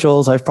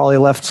 spirituals. I've probably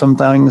left some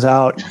things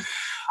out.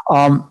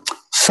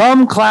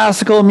 Some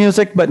classical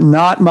music, but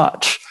not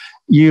much.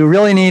 You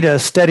really need a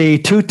steady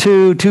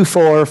 2/2,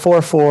 2/4,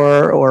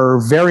 4/4,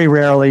 or very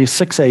rarely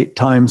 6/8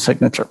 time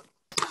signature.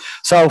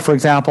 So, for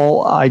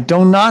example, I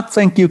do not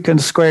think you can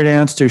square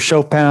dance to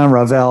Chopin,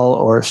 Ravel,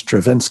 or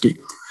Stravinsky.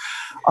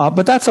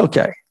 But that's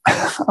okay.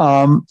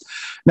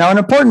 Now, an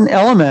important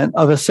element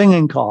of a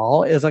singing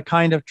call is a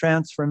kind of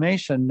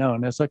transformation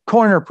known as a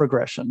corner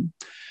progression,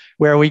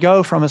 where we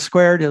go from a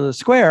square to the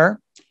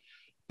square,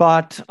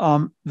 but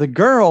the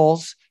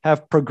girls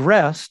have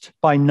progressed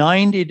by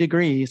 90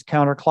 degrees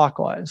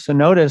counterclockwise. So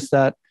notice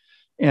that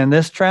in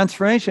this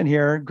transformation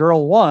here,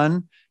 girl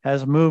 1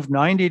 has moved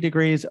 90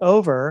 degrees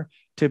over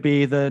to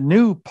be the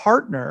new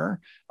partner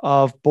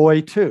of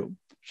boy 2.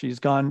 She's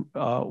gone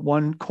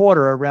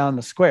 1/4 around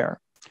the square.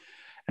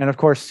 And of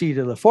course, C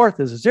to the 4th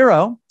is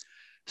 0.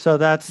 So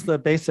that's the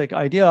basic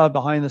idea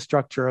behind the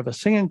structure of a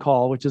singing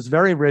call, which is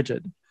very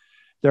rigid.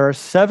 There are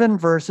 7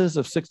 verses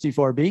of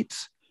 64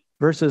 beats.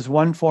 Verses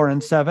 1, 4,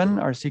 and 7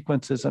 are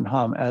sequences in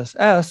Hum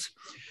SS.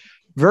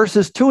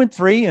 Verses 2 and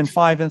 3 and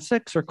 5 and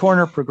 6 are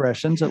corner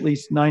progressions, at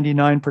least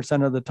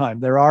 99% of the time.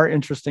 There are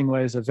interesting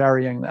ways of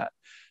varying that,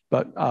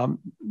 but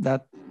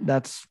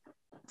that's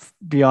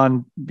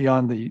beyond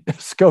the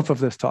scope of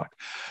this talk.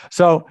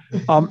 So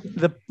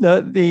the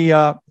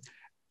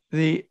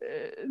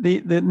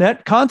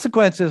net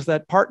consequence is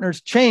that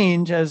partners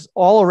change as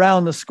all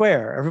around the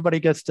square.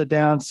 Everybody gets to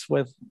dance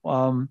with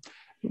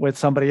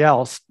somebody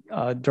else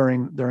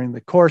during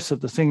the course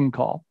of the singing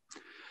call.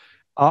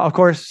 Of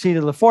course, C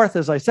to the 4th,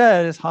 as I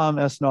said, is Hum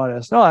S0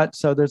 S0.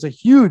 So there's a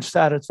huge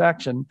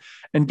satisfaction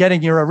in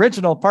getting your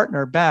original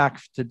partner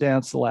back to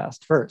dance the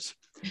last verse.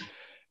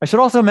 I should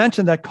also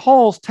mention that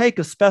calls take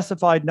a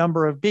specified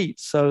number of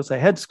beats. So say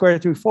head square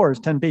through 4 is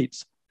 10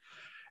 beats.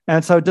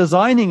 And so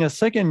designing a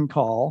singing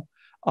call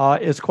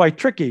is quite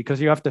tricky because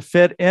you have to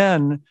fit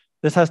in.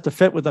 This has to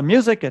fit with the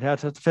music. It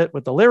has to fit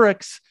with the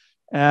lyrics.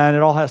 And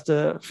it all has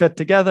to fit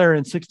together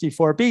in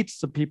 64 beats.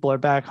 So people are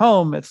back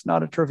home. It's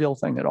not a trivial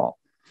thing at all.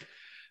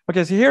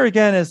 Okay, so here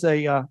again is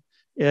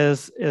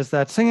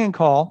that singing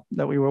call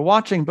that we were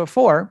watching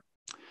before.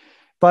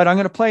 But I'm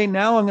going to play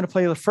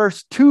the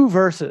first 2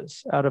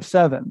 verses out of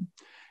 7.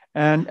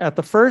 And at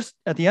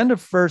the end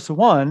of verse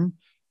 1,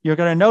 you're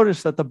going to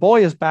notice that the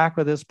boy is back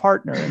with his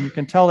partner. And you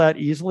can tell that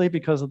easily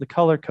because of the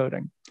color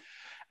coding.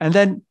 And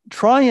then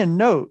try and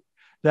note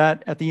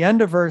that at the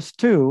end of verse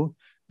 2,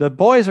 the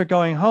boys are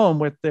going home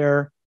with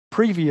their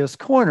previous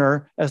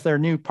corner as their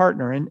new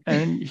partner.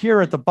 And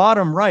here at the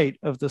bottom right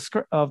of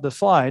the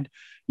slide,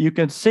 you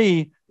can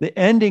see the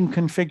ending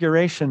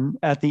configuration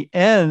at the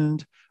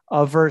end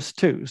of verse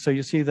 2. So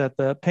you see that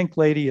the pink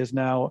lady is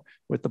now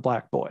with the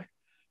black boy,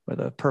 with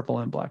a purple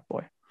and black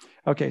boy.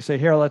 Okay, so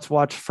here let's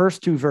watch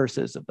first 2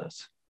 verses of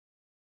this.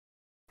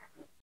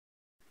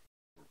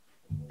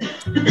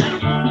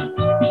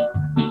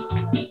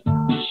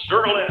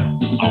 Circle it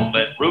on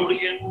that road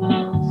again.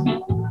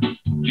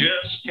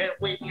 Just can't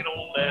wait to get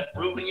on that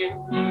road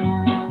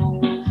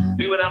again.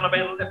 Do it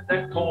Alabama, left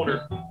that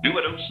corner. Do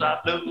it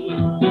outside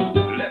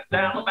low. Left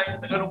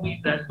Alabama, gonna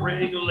weave that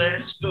ring.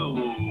 Let's go.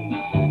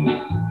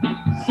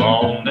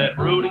 On that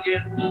road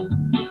again.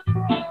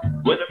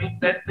 When I meet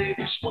that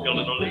lady, swing a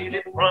little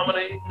lady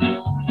promenade.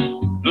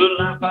 The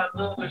life I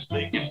love is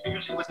making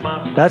music with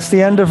my. That's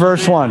the end of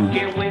verse 1.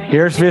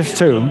 Here's verse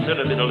 2. To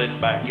the middle and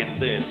back,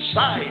 and then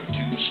side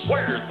to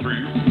square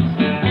through.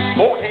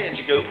 4 hands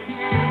you go.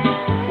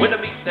 When I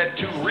meet that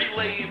 2,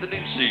 relay the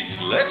new C.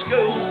 Let's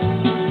go.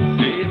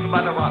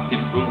 Everybody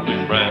rockin',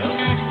 rolling round.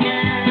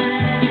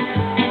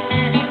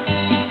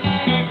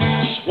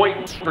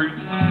 Swing through.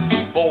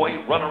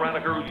 Boy, run around a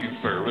girl, you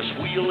Ferris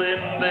wheel,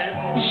 and then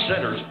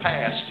centers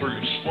pass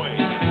through. Swing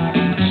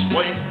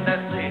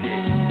that lady.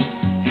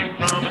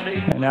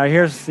 And now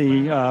here's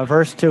the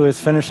verse 2 is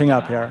finishing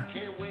up here.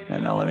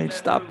 And now let me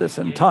stop this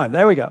in time.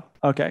 There we go.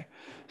 Okay,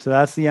 so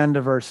that's the end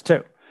of verse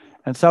 2.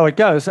 And so it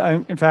goes.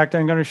 In fact,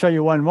 I'm going to show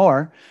you one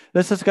more.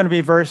 This is going to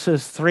be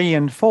verses 3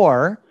 and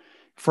 4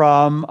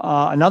 from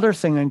another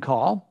singing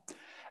call,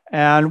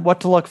 and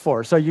what to look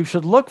for. So you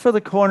should look for the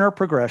corner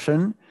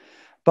progression,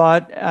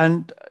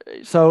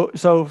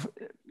 so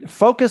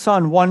focus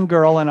on one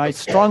girl, and I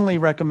strongly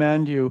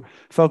recommend you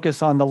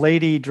focus on the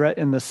lady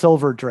in the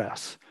silver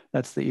dress.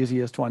 That's the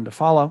easiest one to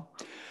follow.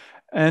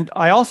 And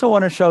I also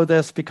want to show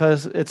this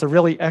because it's a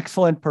really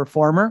excellent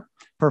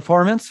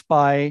performance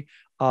by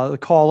the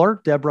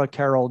caller, Deborah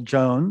Carroll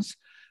Jones.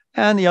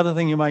 And the other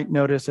thing you might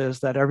notice is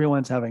that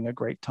everyone's having a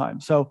great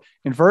time. So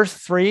in verse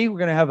 3, we're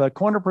going to have a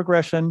corner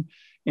progression.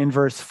 In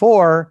verse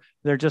 4,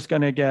 they're just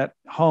going to get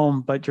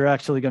home, but you're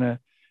actually going to,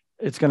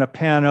 it's going to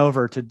pan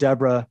over to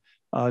Deborah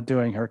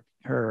doing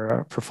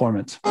her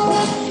performance.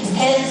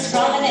 Heads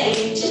from an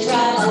age to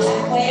travel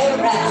halfway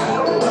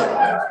around.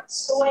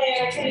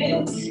 Square two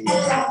and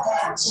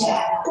that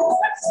child.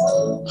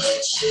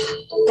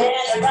 Then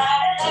a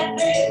rider that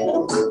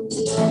through.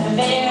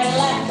 Fair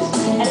life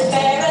and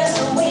fair as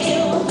a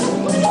wheel.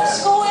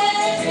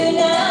 Square two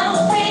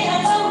now,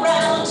 300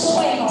 round.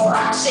 Swing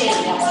Roxy.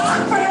 From a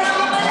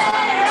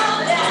ladder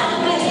on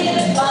down. I hear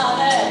the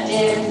father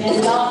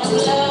dipping on the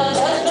blood.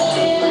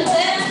 Believe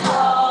them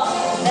all.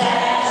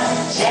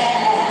 That child.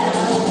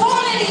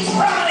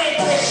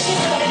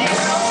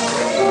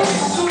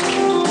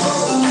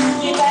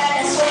 You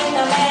better swing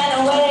the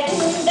man away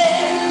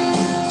there.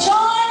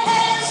 Join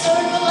hands,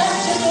 circle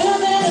left, just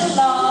move it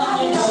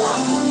along. You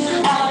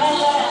know, out and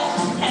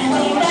left, and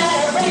we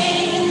better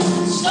ring.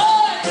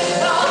 Start the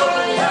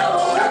car,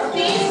 yo,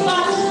 rookie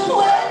spot.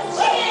 Well,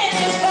 when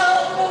it's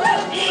cold,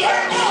 rookie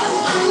or no.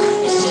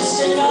 It's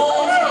just a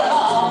noisy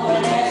hall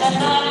where there's a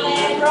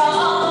nightly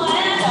brawl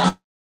and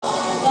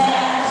all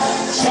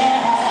that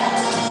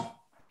jazz.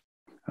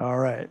 All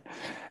right.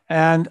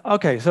 And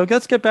okay, so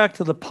let's get back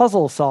to the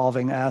puzzle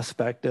solving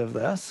aspect of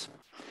this.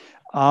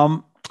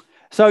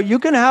 So you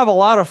can have a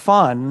lot of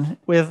fun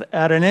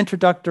at an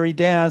introductory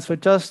dance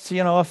with just,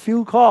 a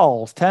few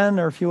calls, 10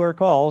 or fewer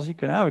calls. You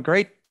can have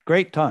a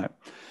great time.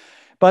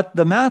 But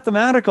the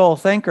mathematical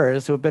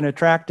thinkers who have been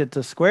attracted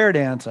to square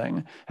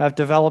dancing have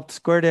developed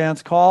square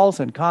dance calls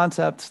and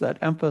concepts that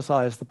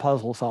emphasize the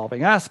puzzle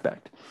solving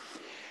aspect.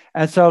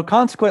 And so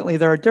consequently,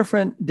 there are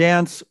different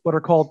what are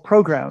called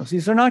programs.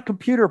 These are not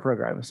computer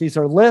programs. These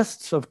are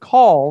lists of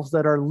calls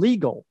that are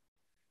legal,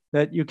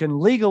 that you can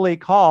legally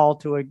call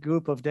to a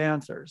group of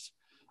dancers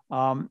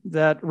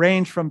that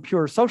range from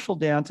pure social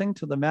dancing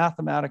to the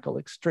mathematical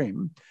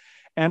extreme.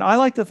 And I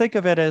like to think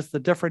of it as the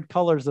different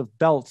colors of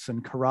belts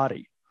in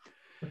karate.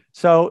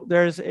 So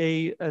there's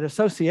an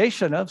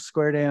association of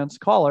square dance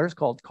callers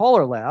called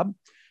Caller Lab,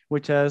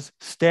 which has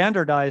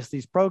standardized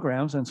these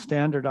programs and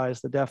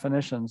standardized the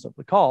definitions of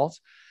the calls.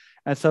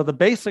 And so the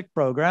basic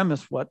program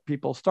is what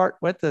people start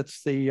with.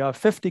 It's the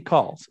 50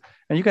 calls.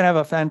 And you can have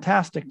a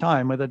fantastic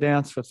time with a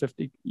dance with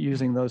 50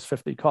 using those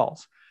 50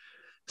 calls.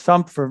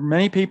 For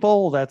many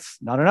people, that's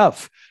not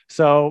enough.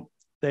 So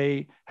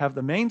they have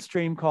the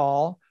mainstream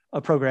call, a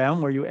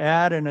program where you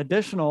add an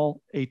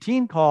additional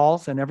 18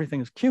 calls and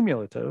everything is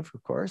cumulative,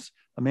 of course.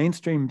 A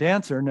mainstream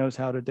dancer knows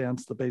how to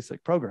dance the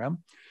basic program.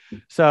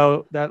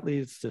 So that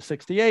leads to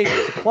 68.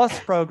 The plus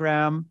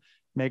program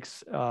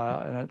makes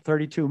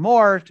 32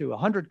 more to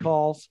 100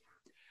 calls.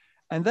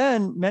 And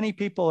then many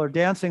people are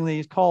dancing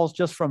these calls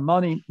just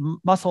from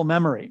muscle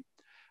memory.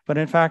 But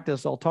in fact,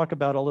 as I'll talk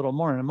about a little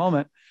more in a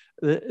moment,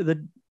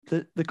 the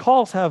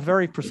calls have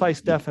very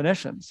precise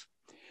definitions.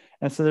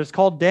 And so there's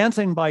called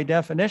dancing by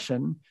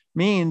definition,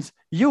 means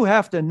you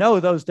have to know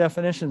those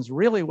definitions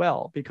really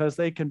well because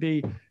they can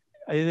be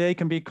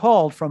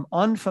called from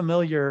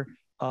unfamiliar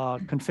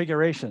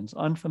configurations,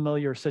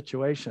 unfamiliar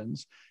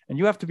situations, and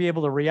you have to be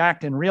able to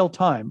react in real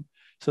time.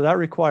 So that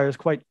requires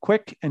quite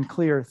quick and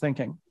clear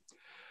thinking.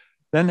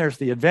 Then there's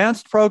the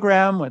advanced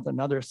program with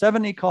another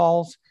 70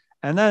 calls.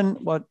 And then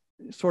what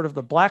sort of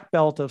the black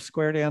belt of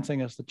square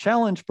dancing is the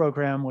challenge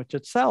program, which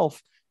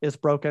itself is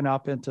broken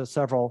up into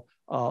several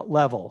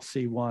levels,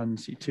 C1,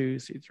 C2,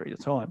 C3,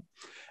 and so on.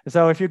 And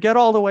so if you get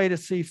all the way to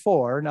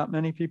C4, not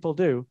many people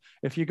do,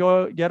 if you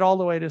get all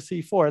the way to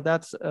C4,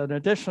 that's an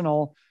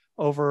additional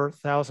over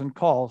 1,000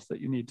 calls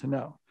that you need to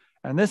know.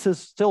 And this is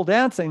still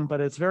dancing,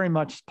 but it's very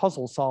much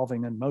puzzle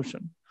solving in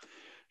motion.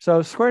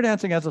 So square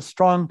dancing has a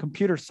strong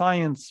computer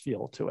science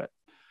feel to it.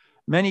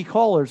 Many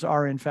callers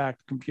are in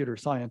fact computer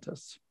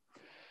scientists.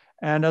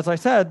 And as I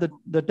said,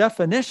 the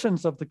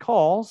definitions of the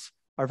calls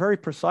are very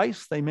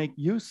precise. They make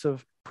use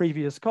of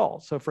previous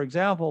calls. So for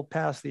example,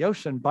 pass the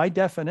ocean by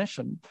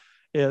definition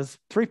is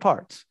 3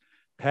 parts: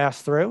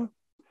 pass through,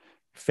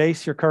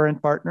 face your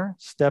current partner,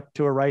 step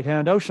to a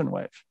right-hand ocean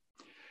wave.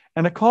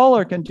 And a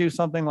caller can do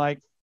something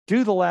like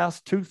do the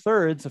last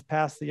 2/3 of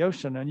pass the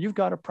ocean, and you've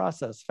got to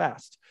process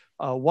fast.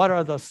 What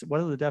are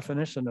the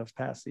definition of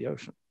pass the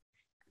ocean?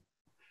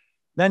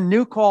 Then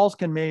new calls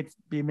can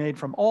be made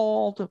from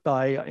all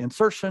by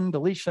insertion,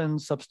 deletion,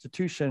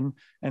 substitution.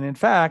 And in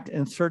fact,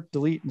 insert,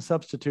 delete, and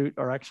substitute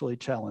are actually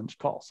challenge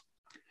calls.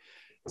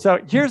 So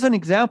here's an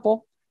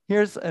example.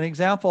 Here's an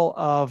example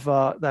of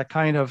that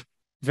kind of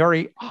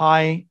very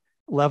high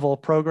level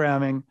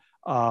programming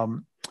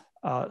calling.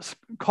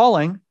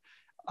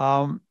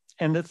 And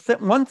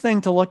one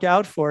thing to look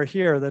out for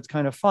here that's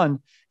kind of fun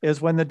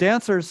is when the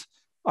dancers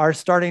are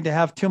starting to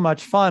have too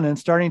much fun and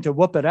starting to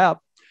whoop it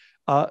up,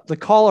 the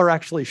caller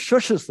actually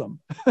shushes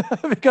them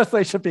because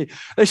they should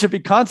be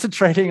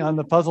concentrating on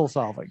the puzzle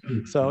solving.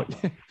 So,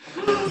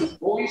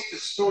 Voice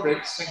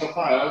distorted, single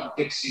file,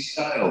 Dixie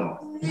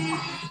style.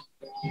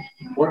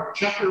 Or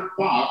checker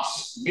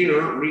box,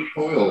 mirror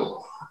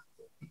recoil.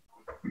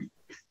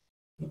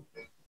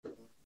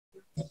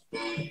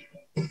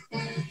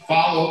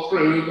 follow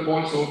through the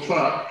boys' old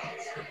truck.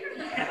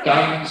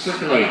 Diamond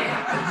circulate.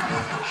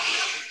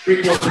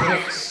 3/4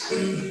 mix.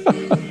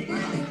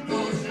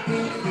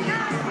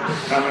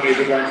 How many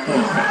did I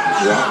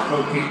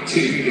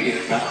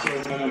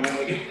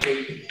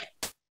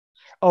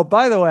Oh,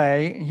 by the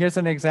way, here's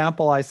an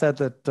example. I said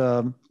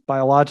that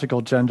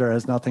biological gender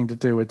has nothing to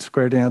do with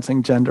square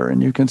dancing gender,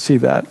 and you can see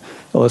that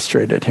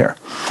illustrated here.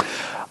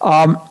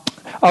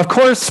 Of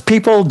course,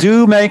 people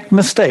do make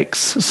mistakes.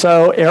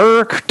 So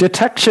error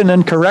detection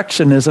and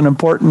correction is an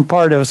important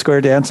part of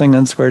square dancing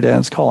and square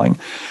dance calling.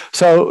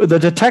 So the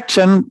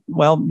detection,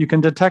 well, you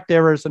can detect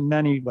errors in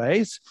many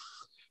ways.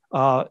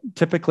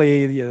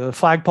 Typically, the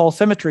flagpole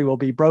symmetry will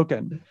be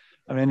broken.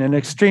 I mean, in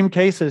extreme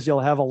cases,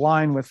 you'll have a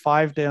line with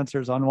 5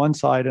 dancers on one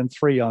side and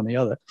 3 on the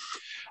other.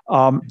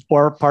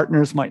 Or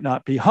partners might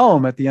not be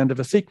home at the end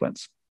of a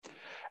sequence.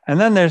 And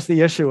then there's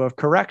the issue of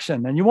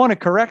correction. And you want to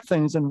correct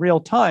things in real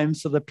time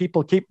so that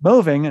people keep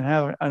moving and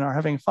are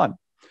having fun.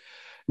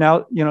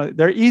 Now,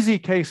 there are easy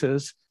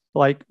cases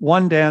like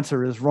one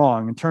dancer is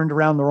wrong and turned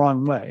around the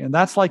wrong way. And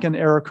that's like an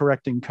error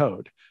correcting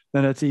code.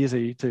 Then it's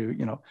easy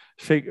to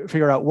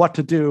figure out what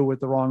to do with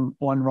the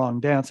wrong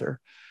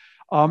dancer.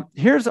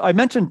 I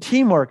mentioned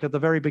teamwork at the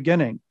very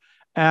beginning.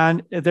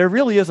 And there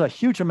really is a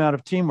huge amount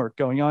of teamwork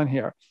going on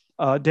here.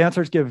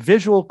 Dancers give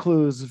visual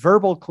clues,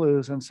 verbal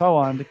clues, and so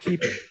on to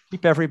keep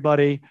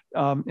everybody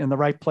in the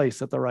right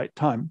place at the right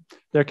time.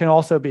 There can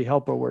also be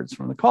helper words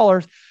from the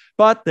callers,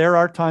 but there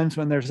are times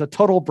when there's a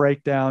total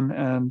breakdown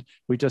and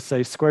we just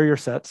say, square your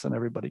sets, and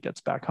everybody gets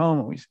back home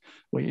and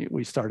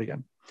we start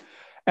again.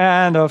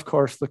 And of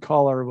course, the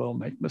caller will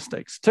make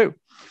mistakes too.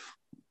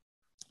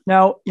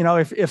 Now,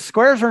 if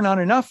squares are not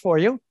enough for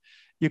you,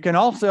 you can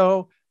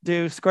also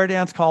do square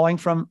dance calling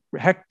from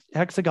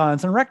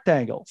hexagons and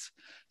rectangles.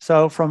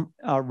 So from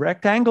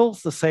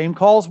rectangles, the same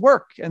calls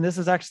work. And this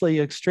is actually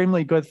an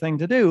extremely good thing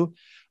to do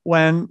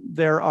when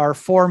there are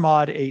 4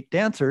 mod 8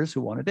 dancers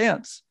who want to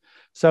dance.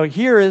 So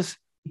here's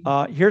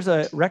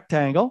a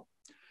rectangle.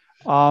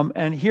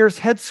 And here's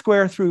head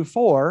square through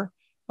 4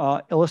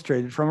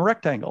 illustrated from a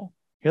rectangle.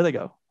 Here they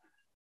go.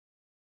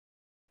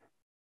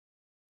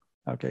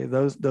 Okay,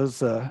 those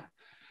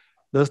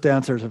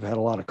dancers have had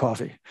a lot of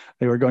coffee.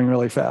 They were going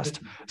really fast.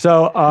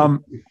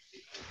 So,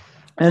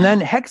 and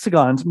then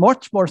hexagons,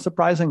 much more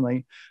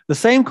surprisingly, the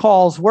same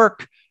calls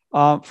work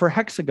for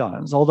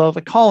hexagons, although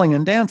the calling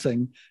and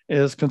dancing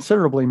is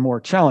considerably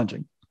more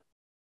challenging.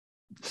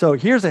 So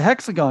here's a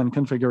hexagon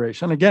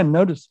configuration. Again,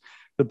 notice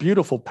the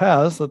beautiful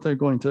paths that they're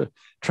going to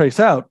trace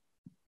out.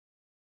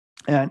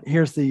 And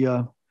here's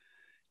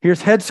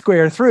head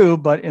square through,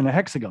 but in a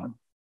hexagon.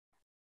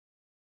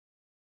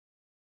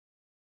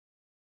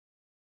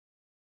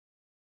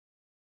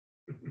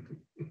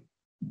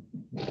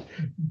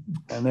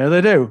 And there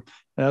they do.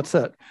 That's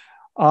it.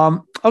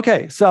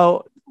 Okay,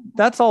 so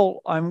that's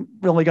all I'm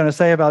really going to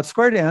say about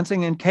square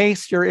dancing. In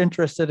case you're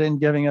interested in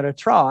giving it a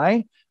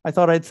try, I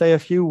thought I'd say a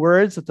few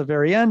words at the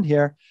very end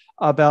here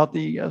about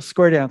the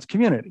square dance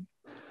community.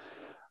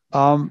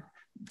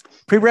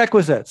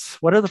 Prerequisites.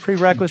 What are the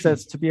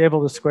prerequisites to be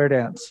able to square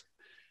dance?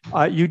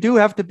 You do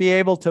have to be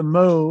able to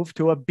move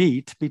to a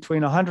beat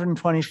between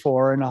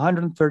 124 and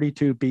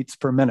 132 beats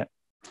per minute.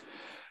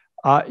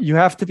 You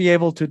have to be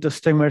able to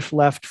distinguish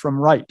left from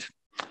right.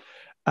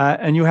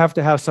 And you have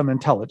to have some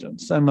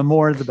intelligence, and the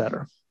more, the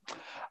better.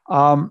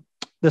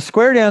 The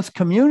square dance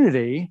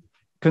community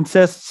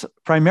consists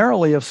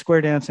primarily of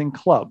square dancing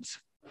clubs.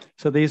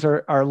 So these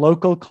are our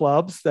local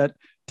clubs that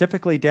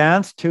typically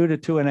dance 2 to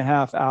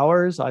 2.5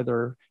 hours,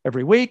 either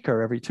every week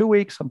or every 2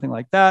 weeks, something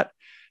like that.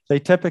 They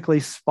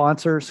typically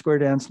sponsor square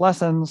dance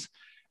lessons.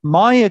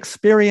 My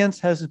experience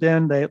has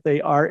been that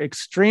they are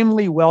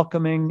extremely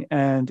welcoming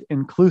and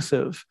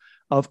inclusive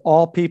of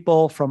all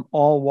people from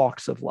all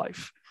walks of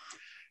life.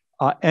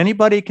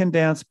 Anybody can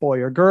dance,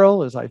 boy or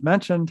girl, as I've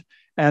mentioned,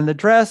 and the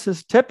dress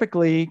is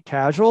typically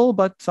casual,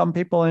 but some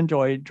people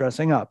enjoy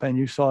dressing up. And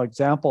you saw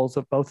examples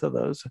of both of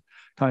those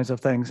kinds of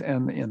things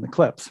in the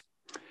clips.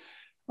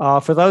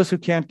 For those who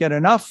can't get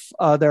enough,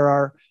 there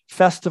are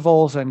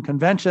festivals and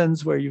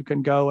conventions where you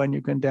can go and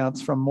you can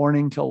dance from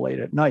morning till late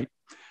at night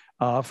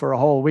for a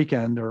whole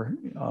weekend or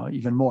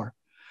even more.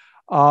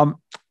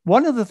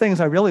 One of the things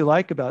I really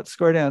like about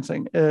square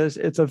dancing is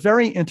it's a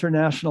very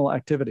international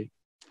activity.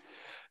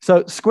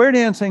 So square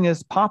dancing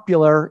is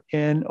popular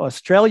in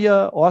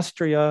Australia,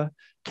 Austria,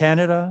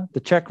 Canada, the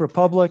Czech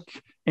Republic,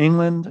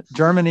 England,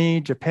 Germany,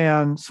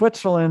 Japan,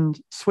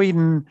 Switzerland,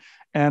 Sweden,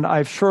 and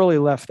I've surely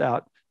left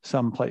out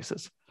some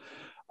places.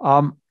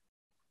 The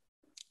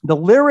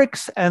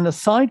lyrics and the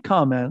side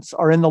comments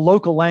are in the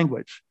local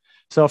language.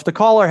 So if the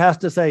caller has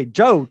to say,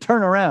 Joe,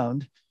 turn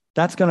around,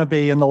 that's going to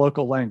be in the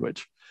local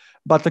language.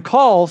 But the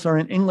calls are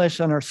in English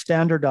and are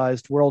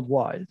standardized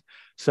worldwide.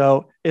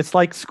 So it's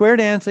like square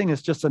dancing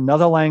is just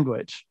another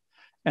language.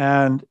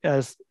 And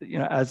as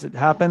it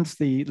happens,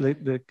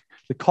 the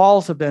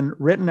calls have been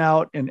written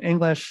out in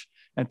English,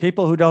 and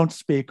people who don't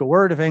speak a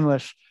word of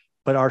English,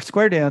 but our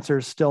square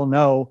dancers still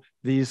know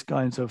these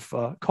kinds of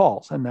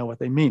calls and know what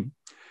they mean.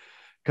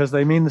 because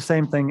they mean the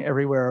same thing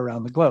everywhere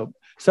around the globe.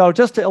 So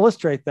just to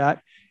illustrate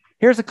that,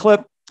 here's a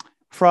clip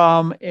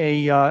from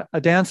a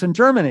dance in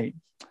Germany.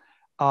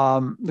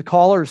 The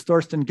caller is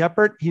Thorsten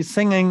Geppert. He's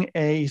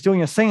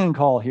doing a singing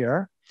call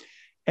here.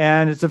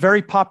 And it's a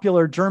very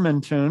popular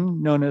German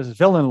tune known as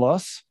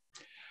Willenlos.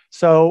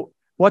 So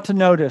what to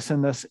notice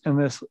in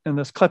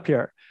this clip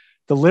here?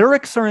 The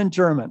lyrics are in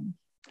German.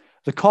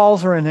 The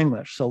calls are in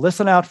English. So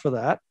listen out for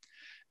that.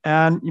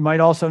 And you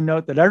might also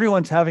note that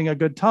everyone's having a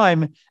good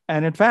time.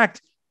 And in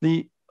fact,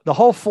 the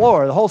whole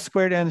floor, the whole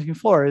square dancing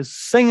floor is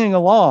singing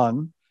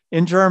along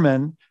in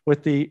German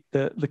with the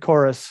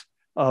chorus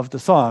of the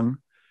song.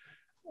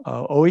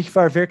 Oh, ich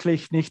war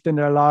wirklich nicht in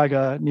der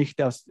Lage,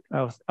 nicht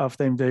auf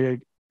dem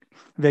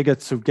Wege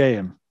zu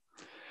gehen.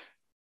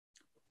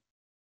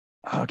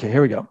 Okay,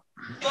 here we go.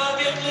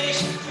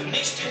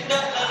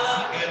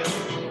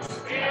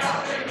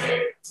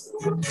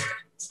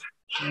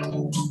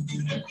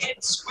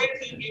 It's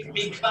working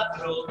me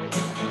quattro.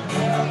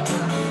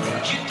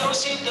 You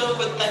don't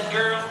with that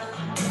girl.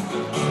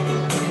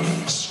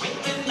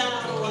 Swinging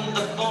now on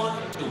the boy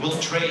will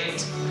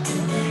trade.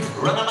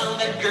 Run along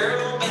that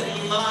girl,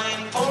 bend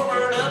line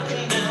forward, up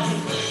and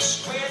down.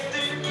 Square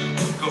through,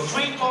 go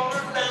free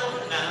forward,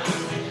 down now.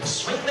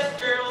 Swing that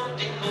girl,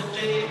 dingle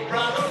day,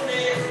 run on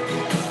it.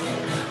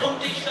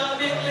 Und ich da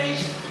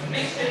wirklich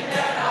nicht in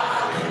der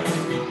Lage.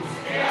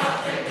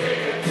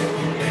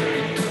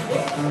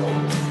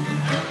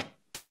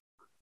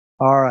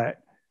 All right.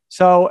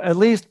 So at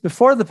least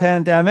before the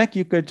pandemic,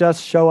 you could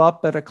just show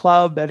up at a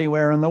club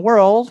anywhere in the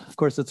world. Of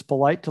course, it's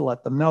polite to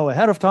let them know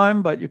ahead of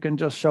time, but you can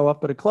just show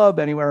up at a club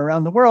anywhere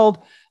around the world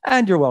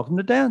and you're welcome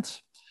to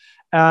dance.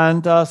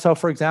 And so,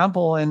 for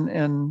example,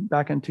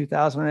 back in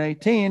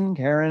 2018,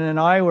 Karen and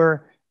I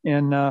were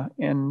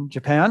in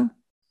Japan,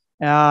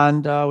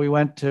 and we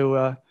went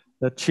to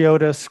the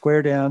Chiyoda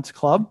Square Dance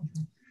Club.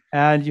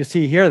 And you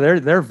see here,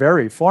 they're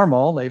very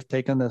formal. They've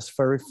taken this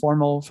very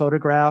formal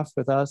photograph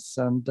with us,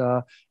 and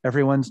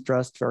everyone's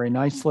dressed very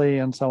nicely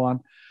and so on.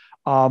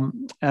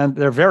 And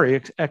they're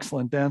very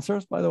excellent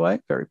dancers, by the way,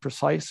 very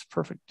precise,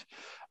 perfect,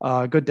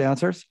 good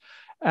dancers.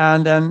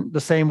 And then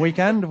the same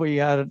weekend, we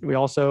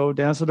also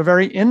danced at a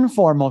very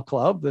informal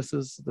club. This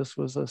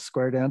was a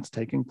square dance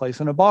taking place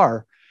in a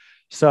bar.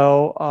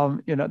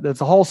 So, there's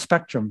a whole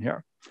spectrum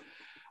here.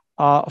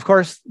 Of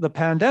course, the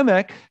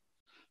pandemic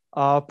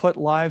put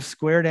live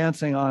square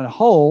dancing on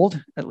hold,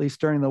 at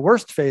least during the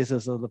worst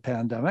phases of the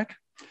pandemic,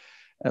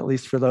 at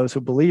least for those who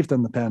believed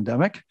in the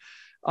pandemic.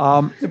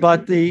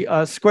 But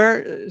the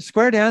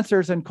square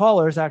dancers and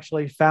callers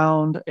actually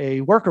found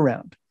a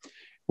workaround,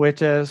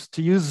 which is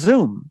to use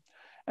Zoom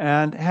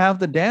and have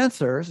the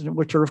dancers,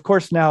 which are of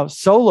course now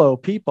solo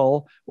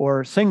people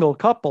or single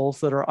couples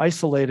that are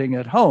isolating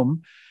at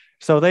home.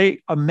 So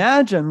they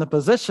imagine the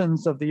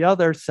positions of the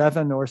other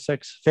 7 or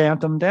 6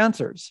 phantom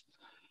dancers.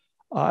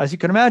 As you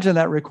can imagine,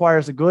 that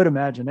requires a good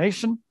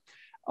imagination.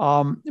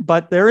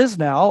 But there is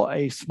now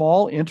a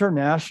small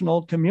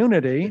international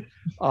community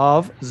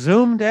of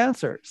Zoom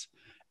dancers.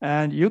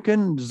 And you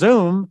can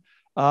Zoom,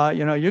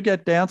 you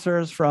get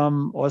dancers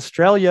from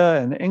Australia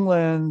and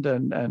England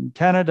and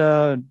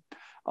Canada,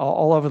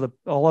 all over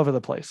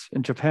the place,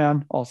 in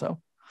Japan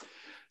also.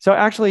 So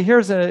actually,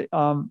 here's a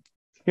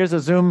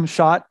Zoom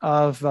shot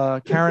of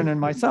Karen and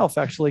myself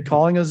actually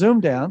calling a Zoom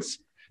dance.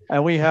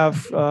 And we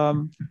have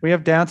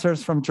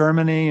dancers from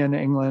Germany and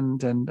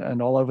England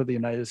and all over the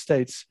United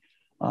States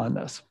on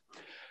this.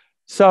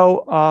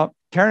 So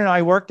Karen and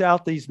I worked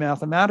out these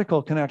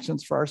mathematical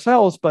connections for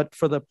ourselves, but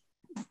for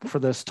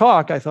this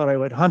talk, I thought I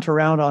would hunt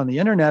around on the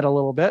internet a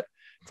little bit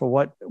for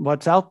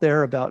what's out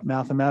there about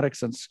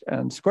mathematics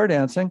and square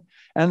dancing.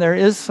 And there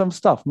is some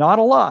stuff, not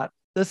a lot.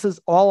 This is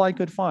all I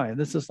could find.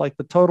 This is like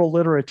the total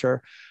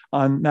literature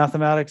on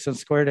mathematics and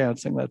square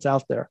dancing that's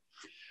out there.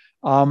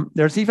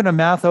 There's even a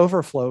Math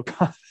Overflow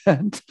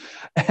comment,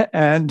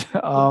 and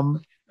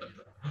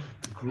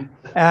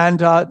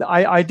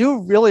I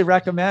do really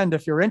recommend,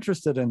 if you're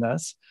interested in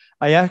this,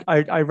 I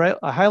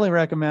highly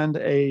recommend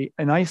a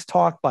nice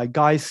talk by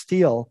Guy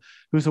Steele,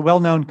 who's a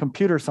well-known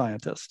computer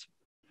scientist.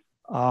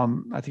 I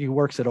think he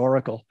works at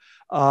Oracle,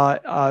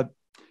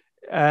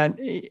 and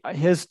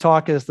his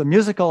talk is The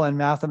Musical and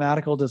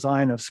Mathematical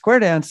Design of Square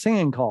Dance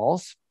Singing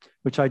Calls,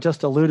 which I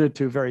just alluded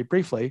to very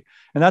briefly,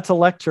 and that's a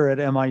lecture at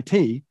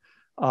MIT.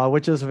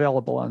 Which is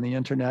available on the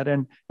internet.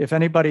 And if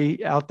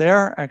anybody out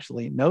there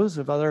actually knows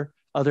of other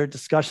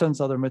discussions,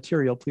 other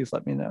material, please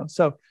let me know.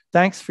 So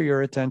thanks for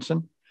your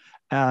attention.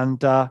 And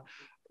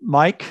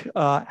Mike,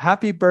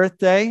 happy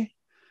birthday.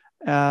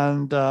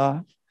 And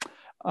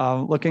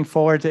looking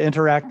forward to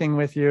interacting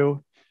with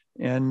you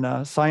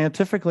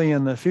scientifically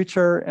in the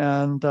future,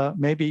 and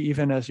maybe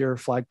even as your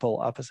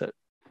flagpole opposite.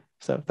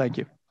 So thank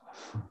you.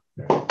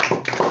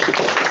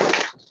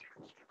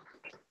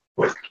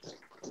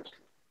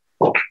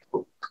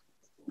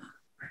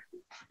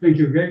 Thank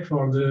you, Greg,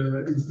 for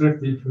the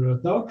instructive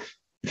talk.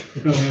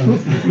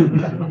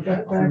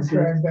 Thanks,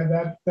 Greg.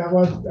 That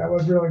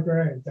was really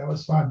great. That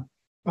was fun.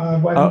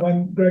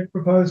 When Greg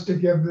proposed to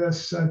give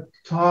this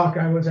talk,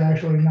 I was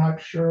actually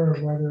not sure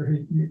whether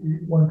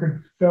one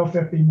could fill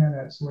 50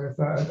 minutes with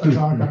a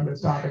talk on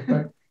this topic,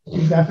 but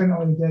he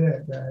definitely did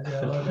it.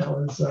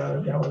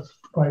 That was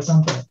quite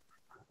something.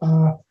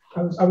 I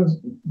was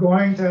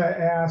going to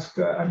ask.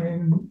 I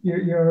mean,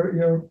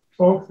 your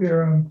folk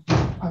theorem.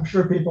 I'm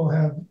sure people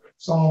have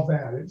solved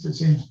that. It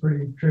seems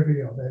pretty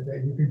trivial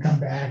that you can come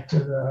back to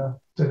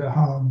the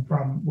home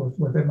from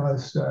within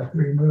those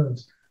 3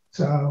 moves.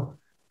 So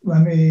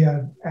let me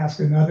ask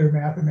another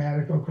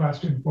mathematical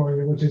question for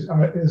you, which is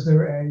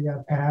there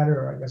a pattern,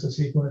 or I guess a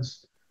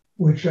sequence,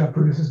 which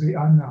produces the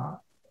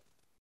unknot?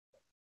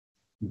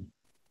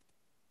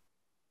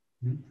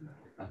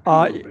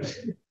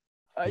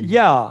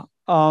 Yeah.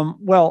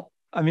 Well,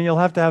 I mean, you'll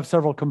have to have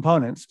several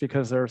components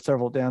because there are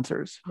several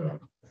dancers.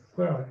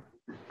 Clearly.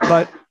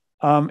 But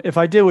if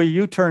I do a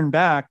U-turn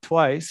back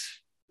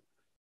twice,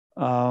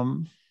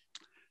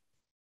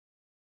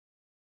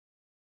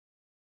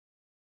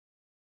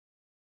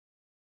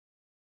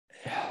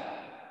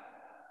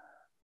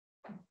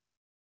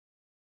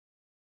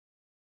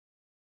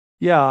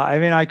 yeah, I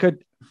mean, I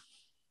could,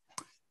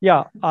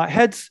 yeah,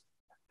 heads,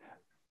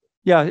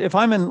 yeah, if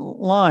I'm in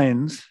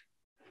lines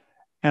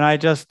and I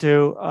just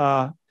do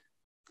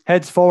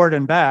heads forward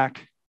and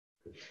back,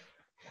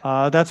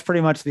 that's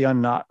pretty much the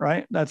unknot,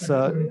 right? That's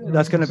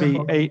going to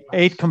be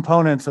eight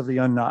components of the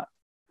unknot.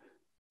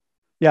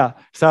 Yeah,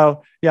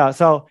 so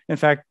in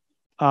fact,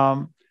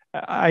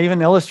 I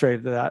even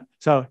illustrated that.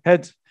 So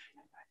heads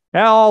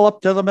all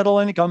up to the middle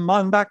and come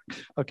on back.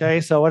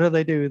 Okay, so what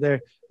do?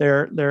 They're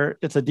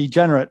it's a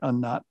degenerate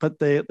unknot, but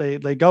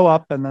they go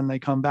up and then they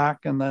come back,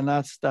 and then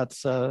that's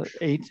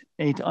eight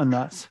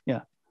unknots.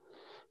 Yeah.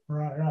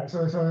 Right.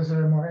 So is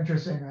there a more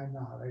interesting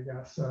unknot, I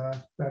guess?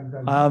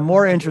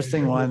 More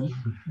interesting one.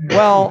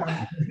 Well,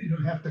 you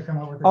don't have to come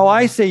up with.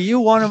 I see. You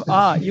want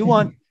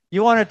them.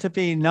 You want it to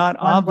be not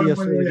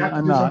obviously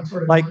a knot,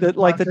 like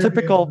the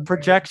typical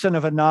projection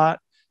of a knot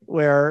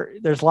where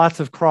there's lots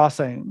of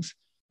crossings,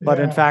 but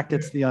in fact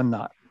it's the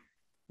unknot.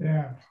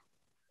 Yeah.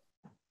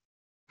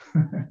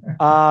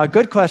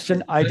 Good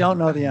question. I don't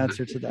know the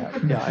answer to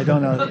that. Yeah, I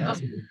don't know the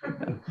answer.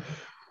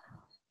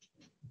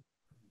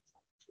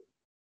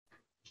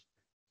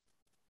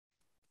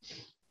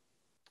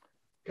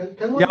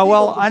 Yeah.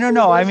 Well, I don't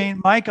know. I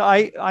mean, Mike,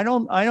 I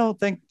don't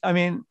think. I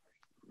mean,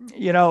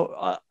 you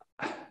know.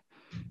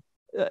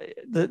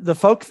 The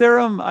folk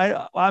theorem,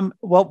 well,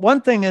 one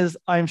thing is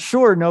I'm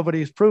sure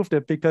nobody's proved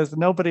it because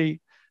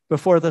nobody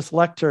before this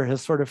lecture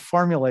has sort of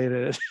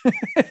formulated it.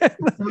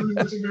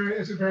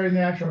 It's a very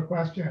natural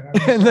question.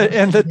 in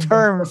the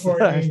terms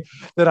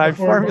that I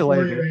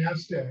formulated. Before you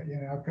asked it,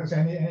 because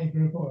any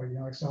group will,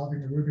 like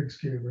solving the Rubik's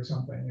Cube or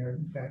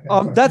something.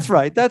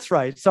 That's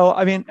right. So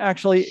I mean,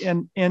 actually,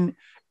 in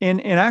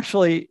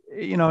actually,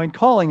 in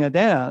calling a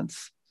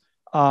dance,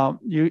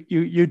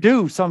 you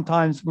do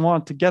sometimes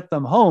want to get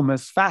them home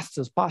as fast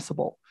as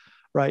possible,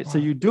 right? So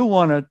you do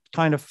want to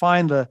kind of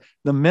find the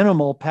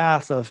minimal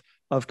path of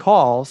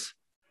calls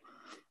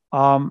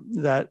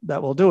that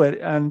will do it,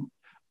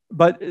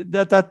 but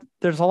that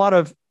there's a lot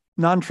of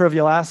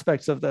non-trivial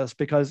aspects of this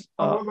because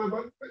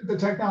but the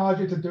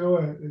technology to do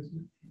it is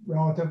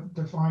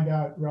to find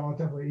out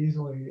relatively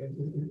easily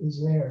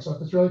is there. So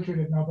if it's really true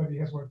that nobody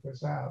has worked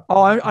this out.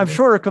 I'm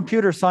sure a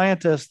computer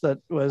scientist that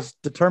was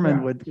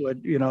determined would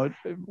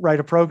write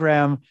a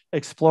program,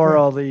 explore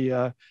all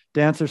the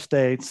dancer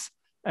states,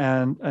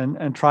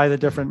 and try the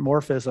different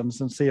morphisms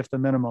and see if the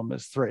minimum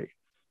is 3.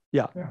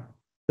 Yeah.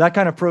 That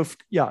kind of proof.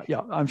 Yeah.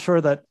 I'm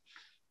sure that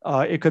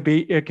it could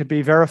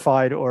be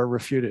verified or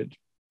refuted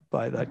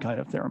by that kind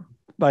of theorem,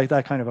 by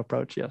that kind of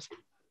approach. Yes.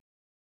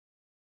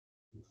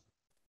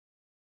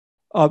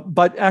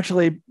 But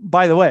actually,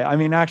 by the way, I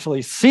mean,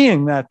 actually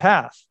seeing that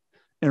path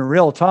in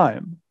real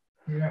time,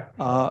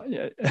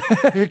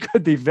 it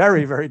could be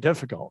very, very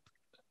difficult.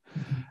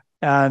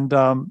 And,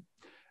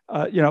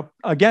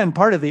 again,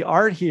 part of the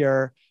art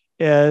here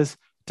is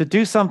to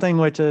do something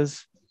which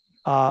is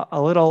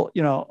a little,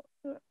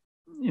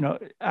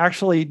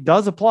 actually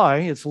does apply.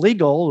 It's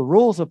legal, the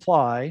rules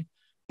apply,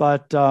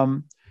 but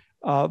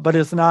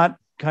it's not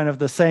kind of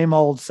the same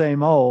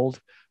old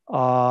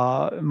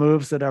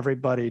moves that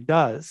everybody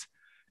does.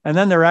 And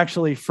then there are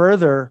actually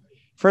further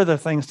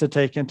things to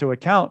take into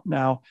account.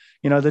 Now,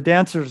 the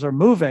dancers are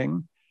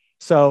moving,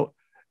 so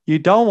you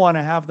don't want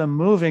to have them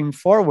moving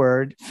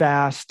forward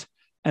fast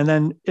and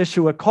then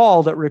issue a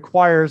call that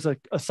requires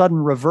a sudden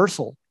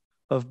reversal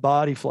of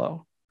body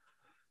flow.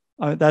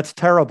 That's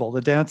terrible.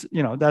 The dance,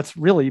 that's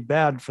really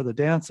bad for the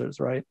dancers,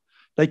 right?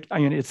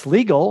 It's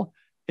legal.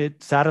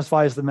 It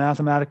satisfies the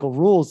mathematical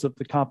rules of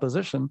the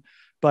composition,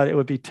 but it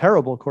would be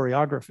terrible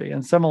choreography.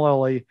 And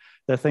similarly,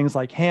 the things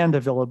like hand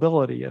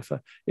availability.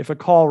 If a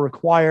call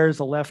requires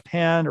a left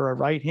hand or a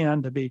right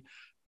hand to be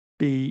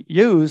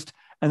used,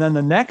 and then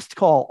the next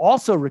call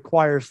also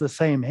requires the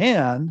same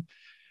hand,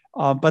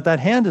 but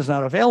that hand is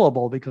not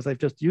available because they've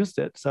just used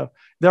it. So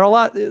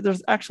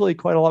there's actually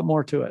quite a lot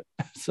more to it.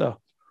 So.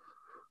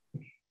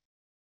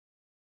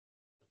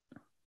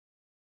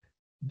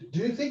 Do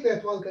you think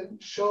that one can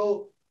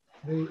show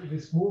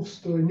these moves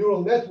to a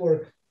neural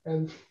network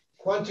and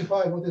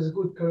quantify what is a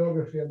good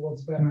choreography and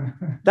what's bad?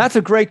 That's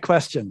a great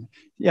question.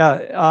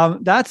 Yeah,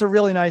 that's a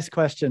really nice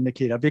question,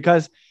 Nikita,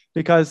 because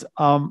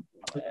I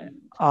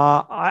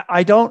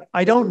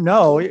don't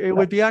know. It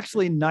would be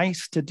actually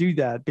nice to do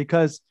that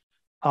because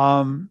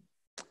you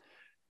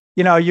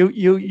know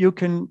you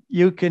can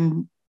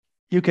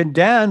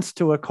dance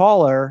to a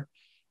caller,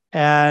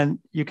 and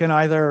you can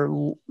either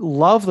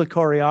love the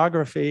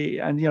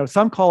choreography, and you know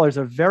some callers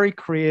are very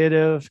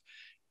creative,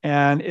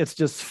 and it's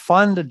just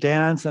fun to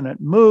dance and it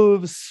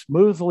moves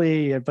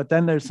smoothly, but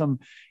then there's some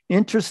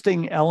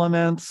interesting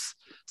elements,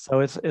 so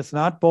it's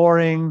not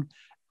boring.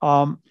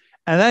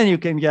 And then you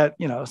can get,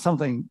 you know,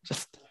 something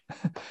just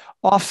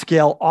off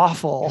scale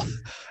awful,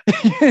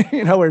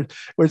 you know, where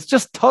it's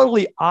just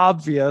totally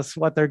obvious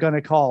what they're going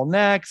to call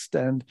next,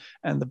 and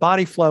the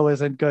body flow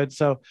isn't good.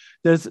 So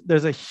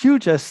there's a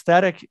huge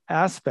aesthetic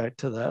aspect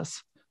to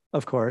this,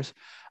 of course,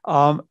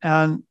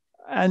 and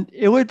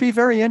it would be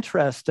very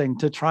interesting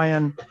to try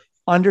and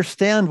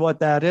understand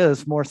what that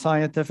is more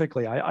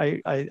scientifically.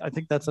 I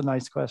think that's a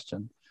nice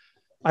question.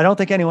 I don't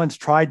think anyone's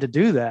tried to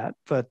do that,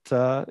 but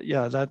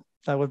yeah, that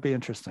would be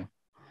interesting.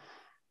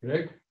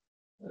 Greg,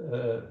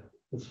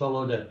 let's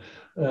follow that.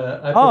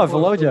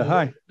 Volodya,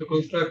 hi. To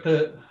construct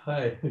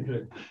hi,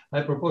 Greg.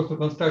 I propose to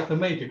construct a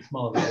matrix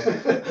model.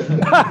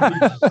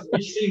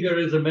 Each finger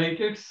is a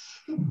matrix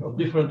of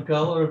different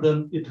color.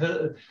 Then he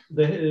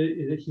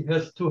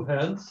has two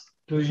hands,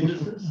 two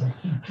indices,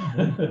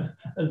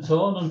 and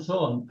so on and so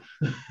on.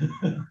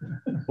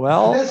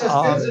 Well, it's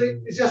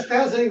just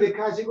answering the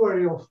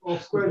category of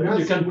square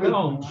hands. You can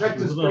count.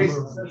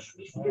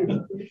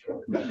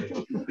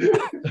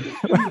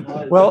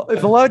 Well,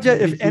 Volodya,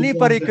 if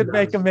anybody could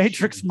make a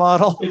matrix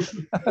model.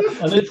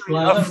 And it's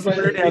class, by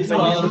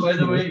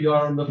the way, you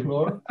are on the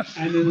floor.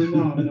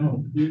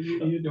 No.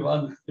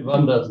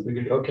 Ivan does.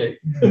 Okay.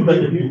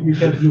 You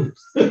can do.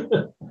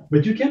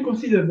 But you can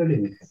consider the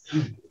limits.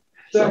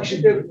 So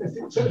actually, I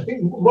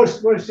think more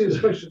serious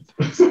question.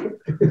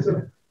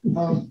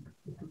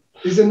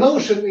 There's a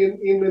notion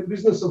in the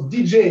business of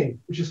DJing,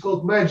 which is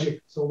called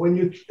magic. So when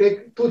you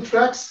take two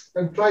tracks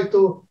and try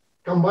to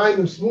combine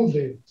them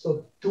smoothly,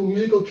 so two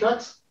musical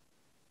tracks,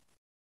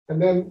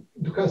 and then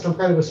do some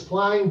kind of a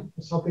spline,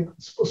 something,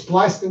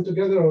 splice them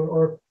together,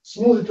 or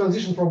smoothly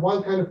transition from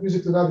one kind of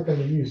music to another kind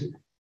of music.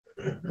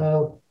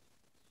 So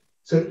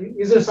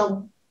is there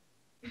some,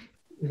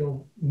 you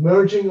know,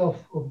 merging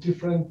of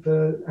different,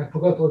 I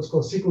forgot what it's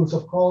called, sequence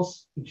of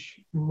calls, which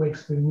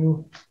makes the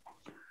new.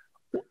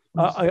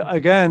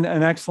 Again,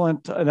 an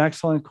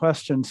excellent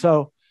question.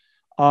 So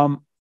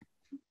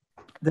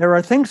there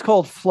are things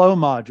called flow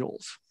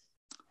modules,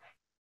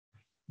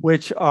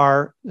 which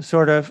are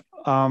sort of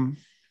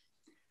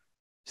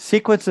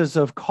sequences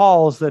of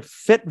calls that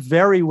fit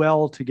very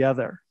well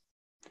together.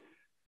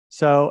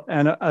 So,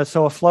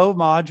 so a flow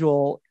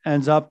module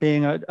ends up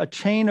being a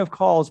chain of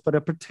calls, but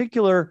a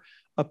particular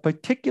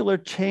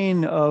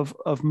chain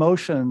of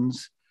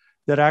motions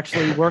that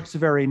actually works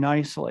very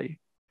nicely.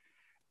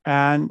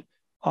 And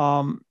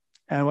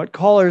what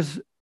callers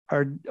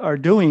are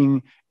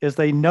doing is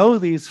they know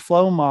these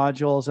flow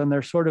modules, and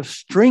they're sort of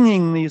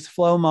stringing these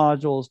flow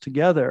modules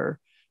together,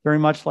 very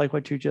much like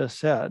what you just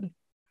said.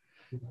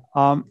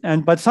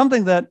 But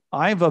something that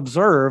I've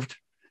observed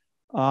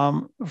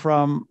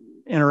from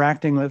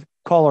interacting with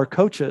caller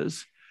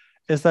coaches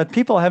is that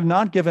people have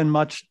not given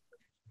much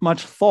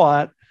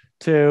thought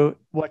to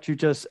what you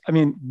just, I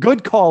mean,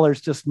 good callers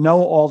just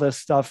know all this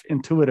stuff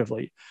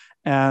intuitively.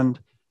 And,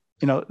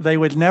 you know, they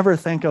would never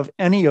think of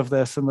any of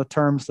this in the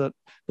terms that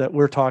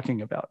we're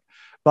talking about,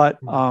 but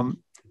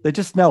they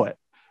just know it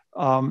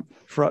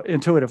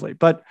intuitively.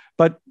 But,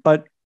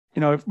 you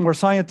know, more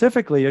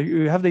scientifically,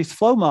 you have these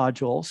flow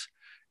modules,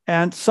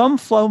 and some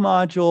flow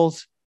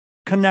modules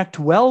connect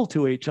well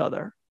to each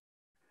other,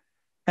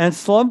 and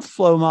some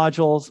flow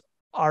modules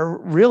are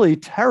really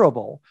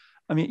terrible.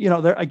 I mean, you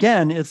know, there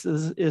again, it's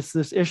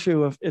this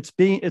issue of it's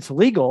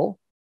legal.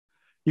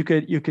 You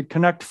could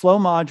connect flow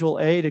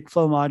module A to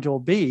flow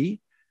module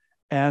B,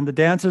 and the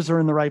dancers are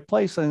in the right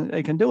place and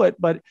they can do it,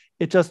 but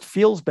it just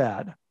feels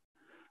bad.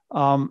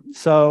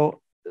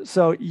 So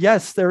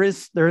yes, there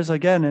is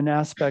again an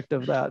aspect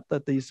of that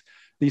these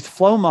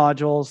flow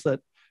modules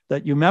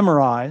that you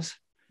memorize.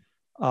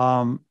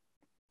 For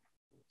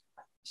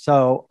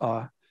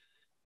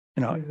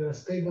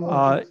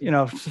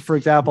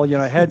example, you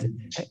know, heads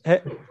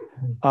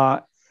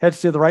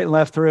to the right and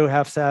left through,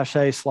 half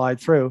sachet, slide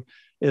through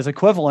is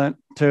equivalent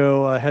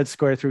to head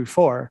square through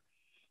 4.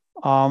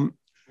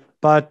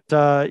 But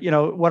you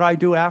know, what I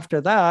do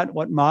after that,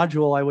 what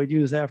module I would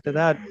use after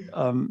that,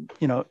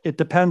 you know, it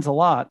depends a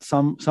lot.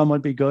 Some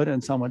would be good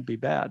and some would be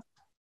bad.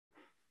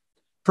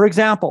 For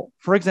example,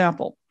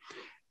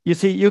 you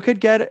see, you could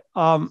get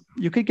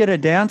a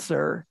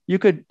dancer, you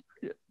could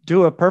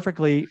do a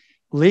perfectly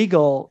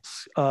legal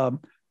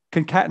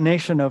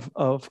concatenation of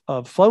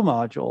flow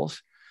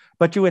modules,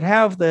 but you would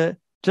have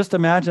just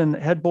imagine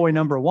head boy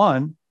number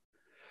 1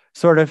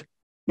 sort of,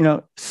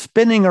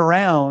 spinning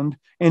around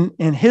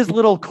in his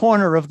little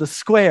corner of the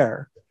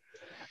square,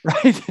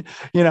 right?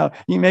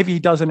 Maybe he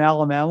does an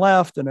Alaman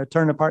left and a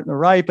turn apart in the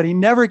right, but he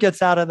never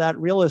gets out of that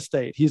real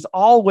estate. He's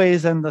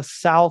always in the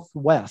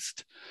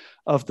southwest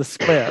of the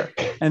square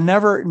and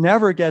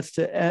never gets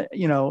to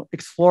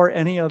explore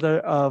any other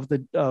of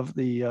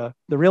the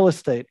real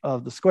estate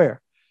of the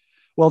square.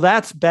 Well,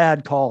 that's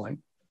bad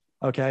calling.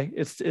 Okay,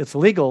 it's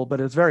legal,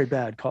 but it's very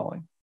bad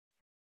calling.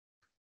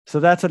 So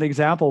that's an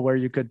example where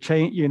you could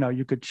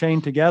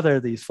chain together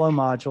these flow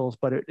modules,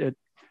 but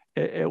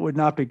it would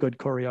not be good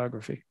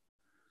choreography.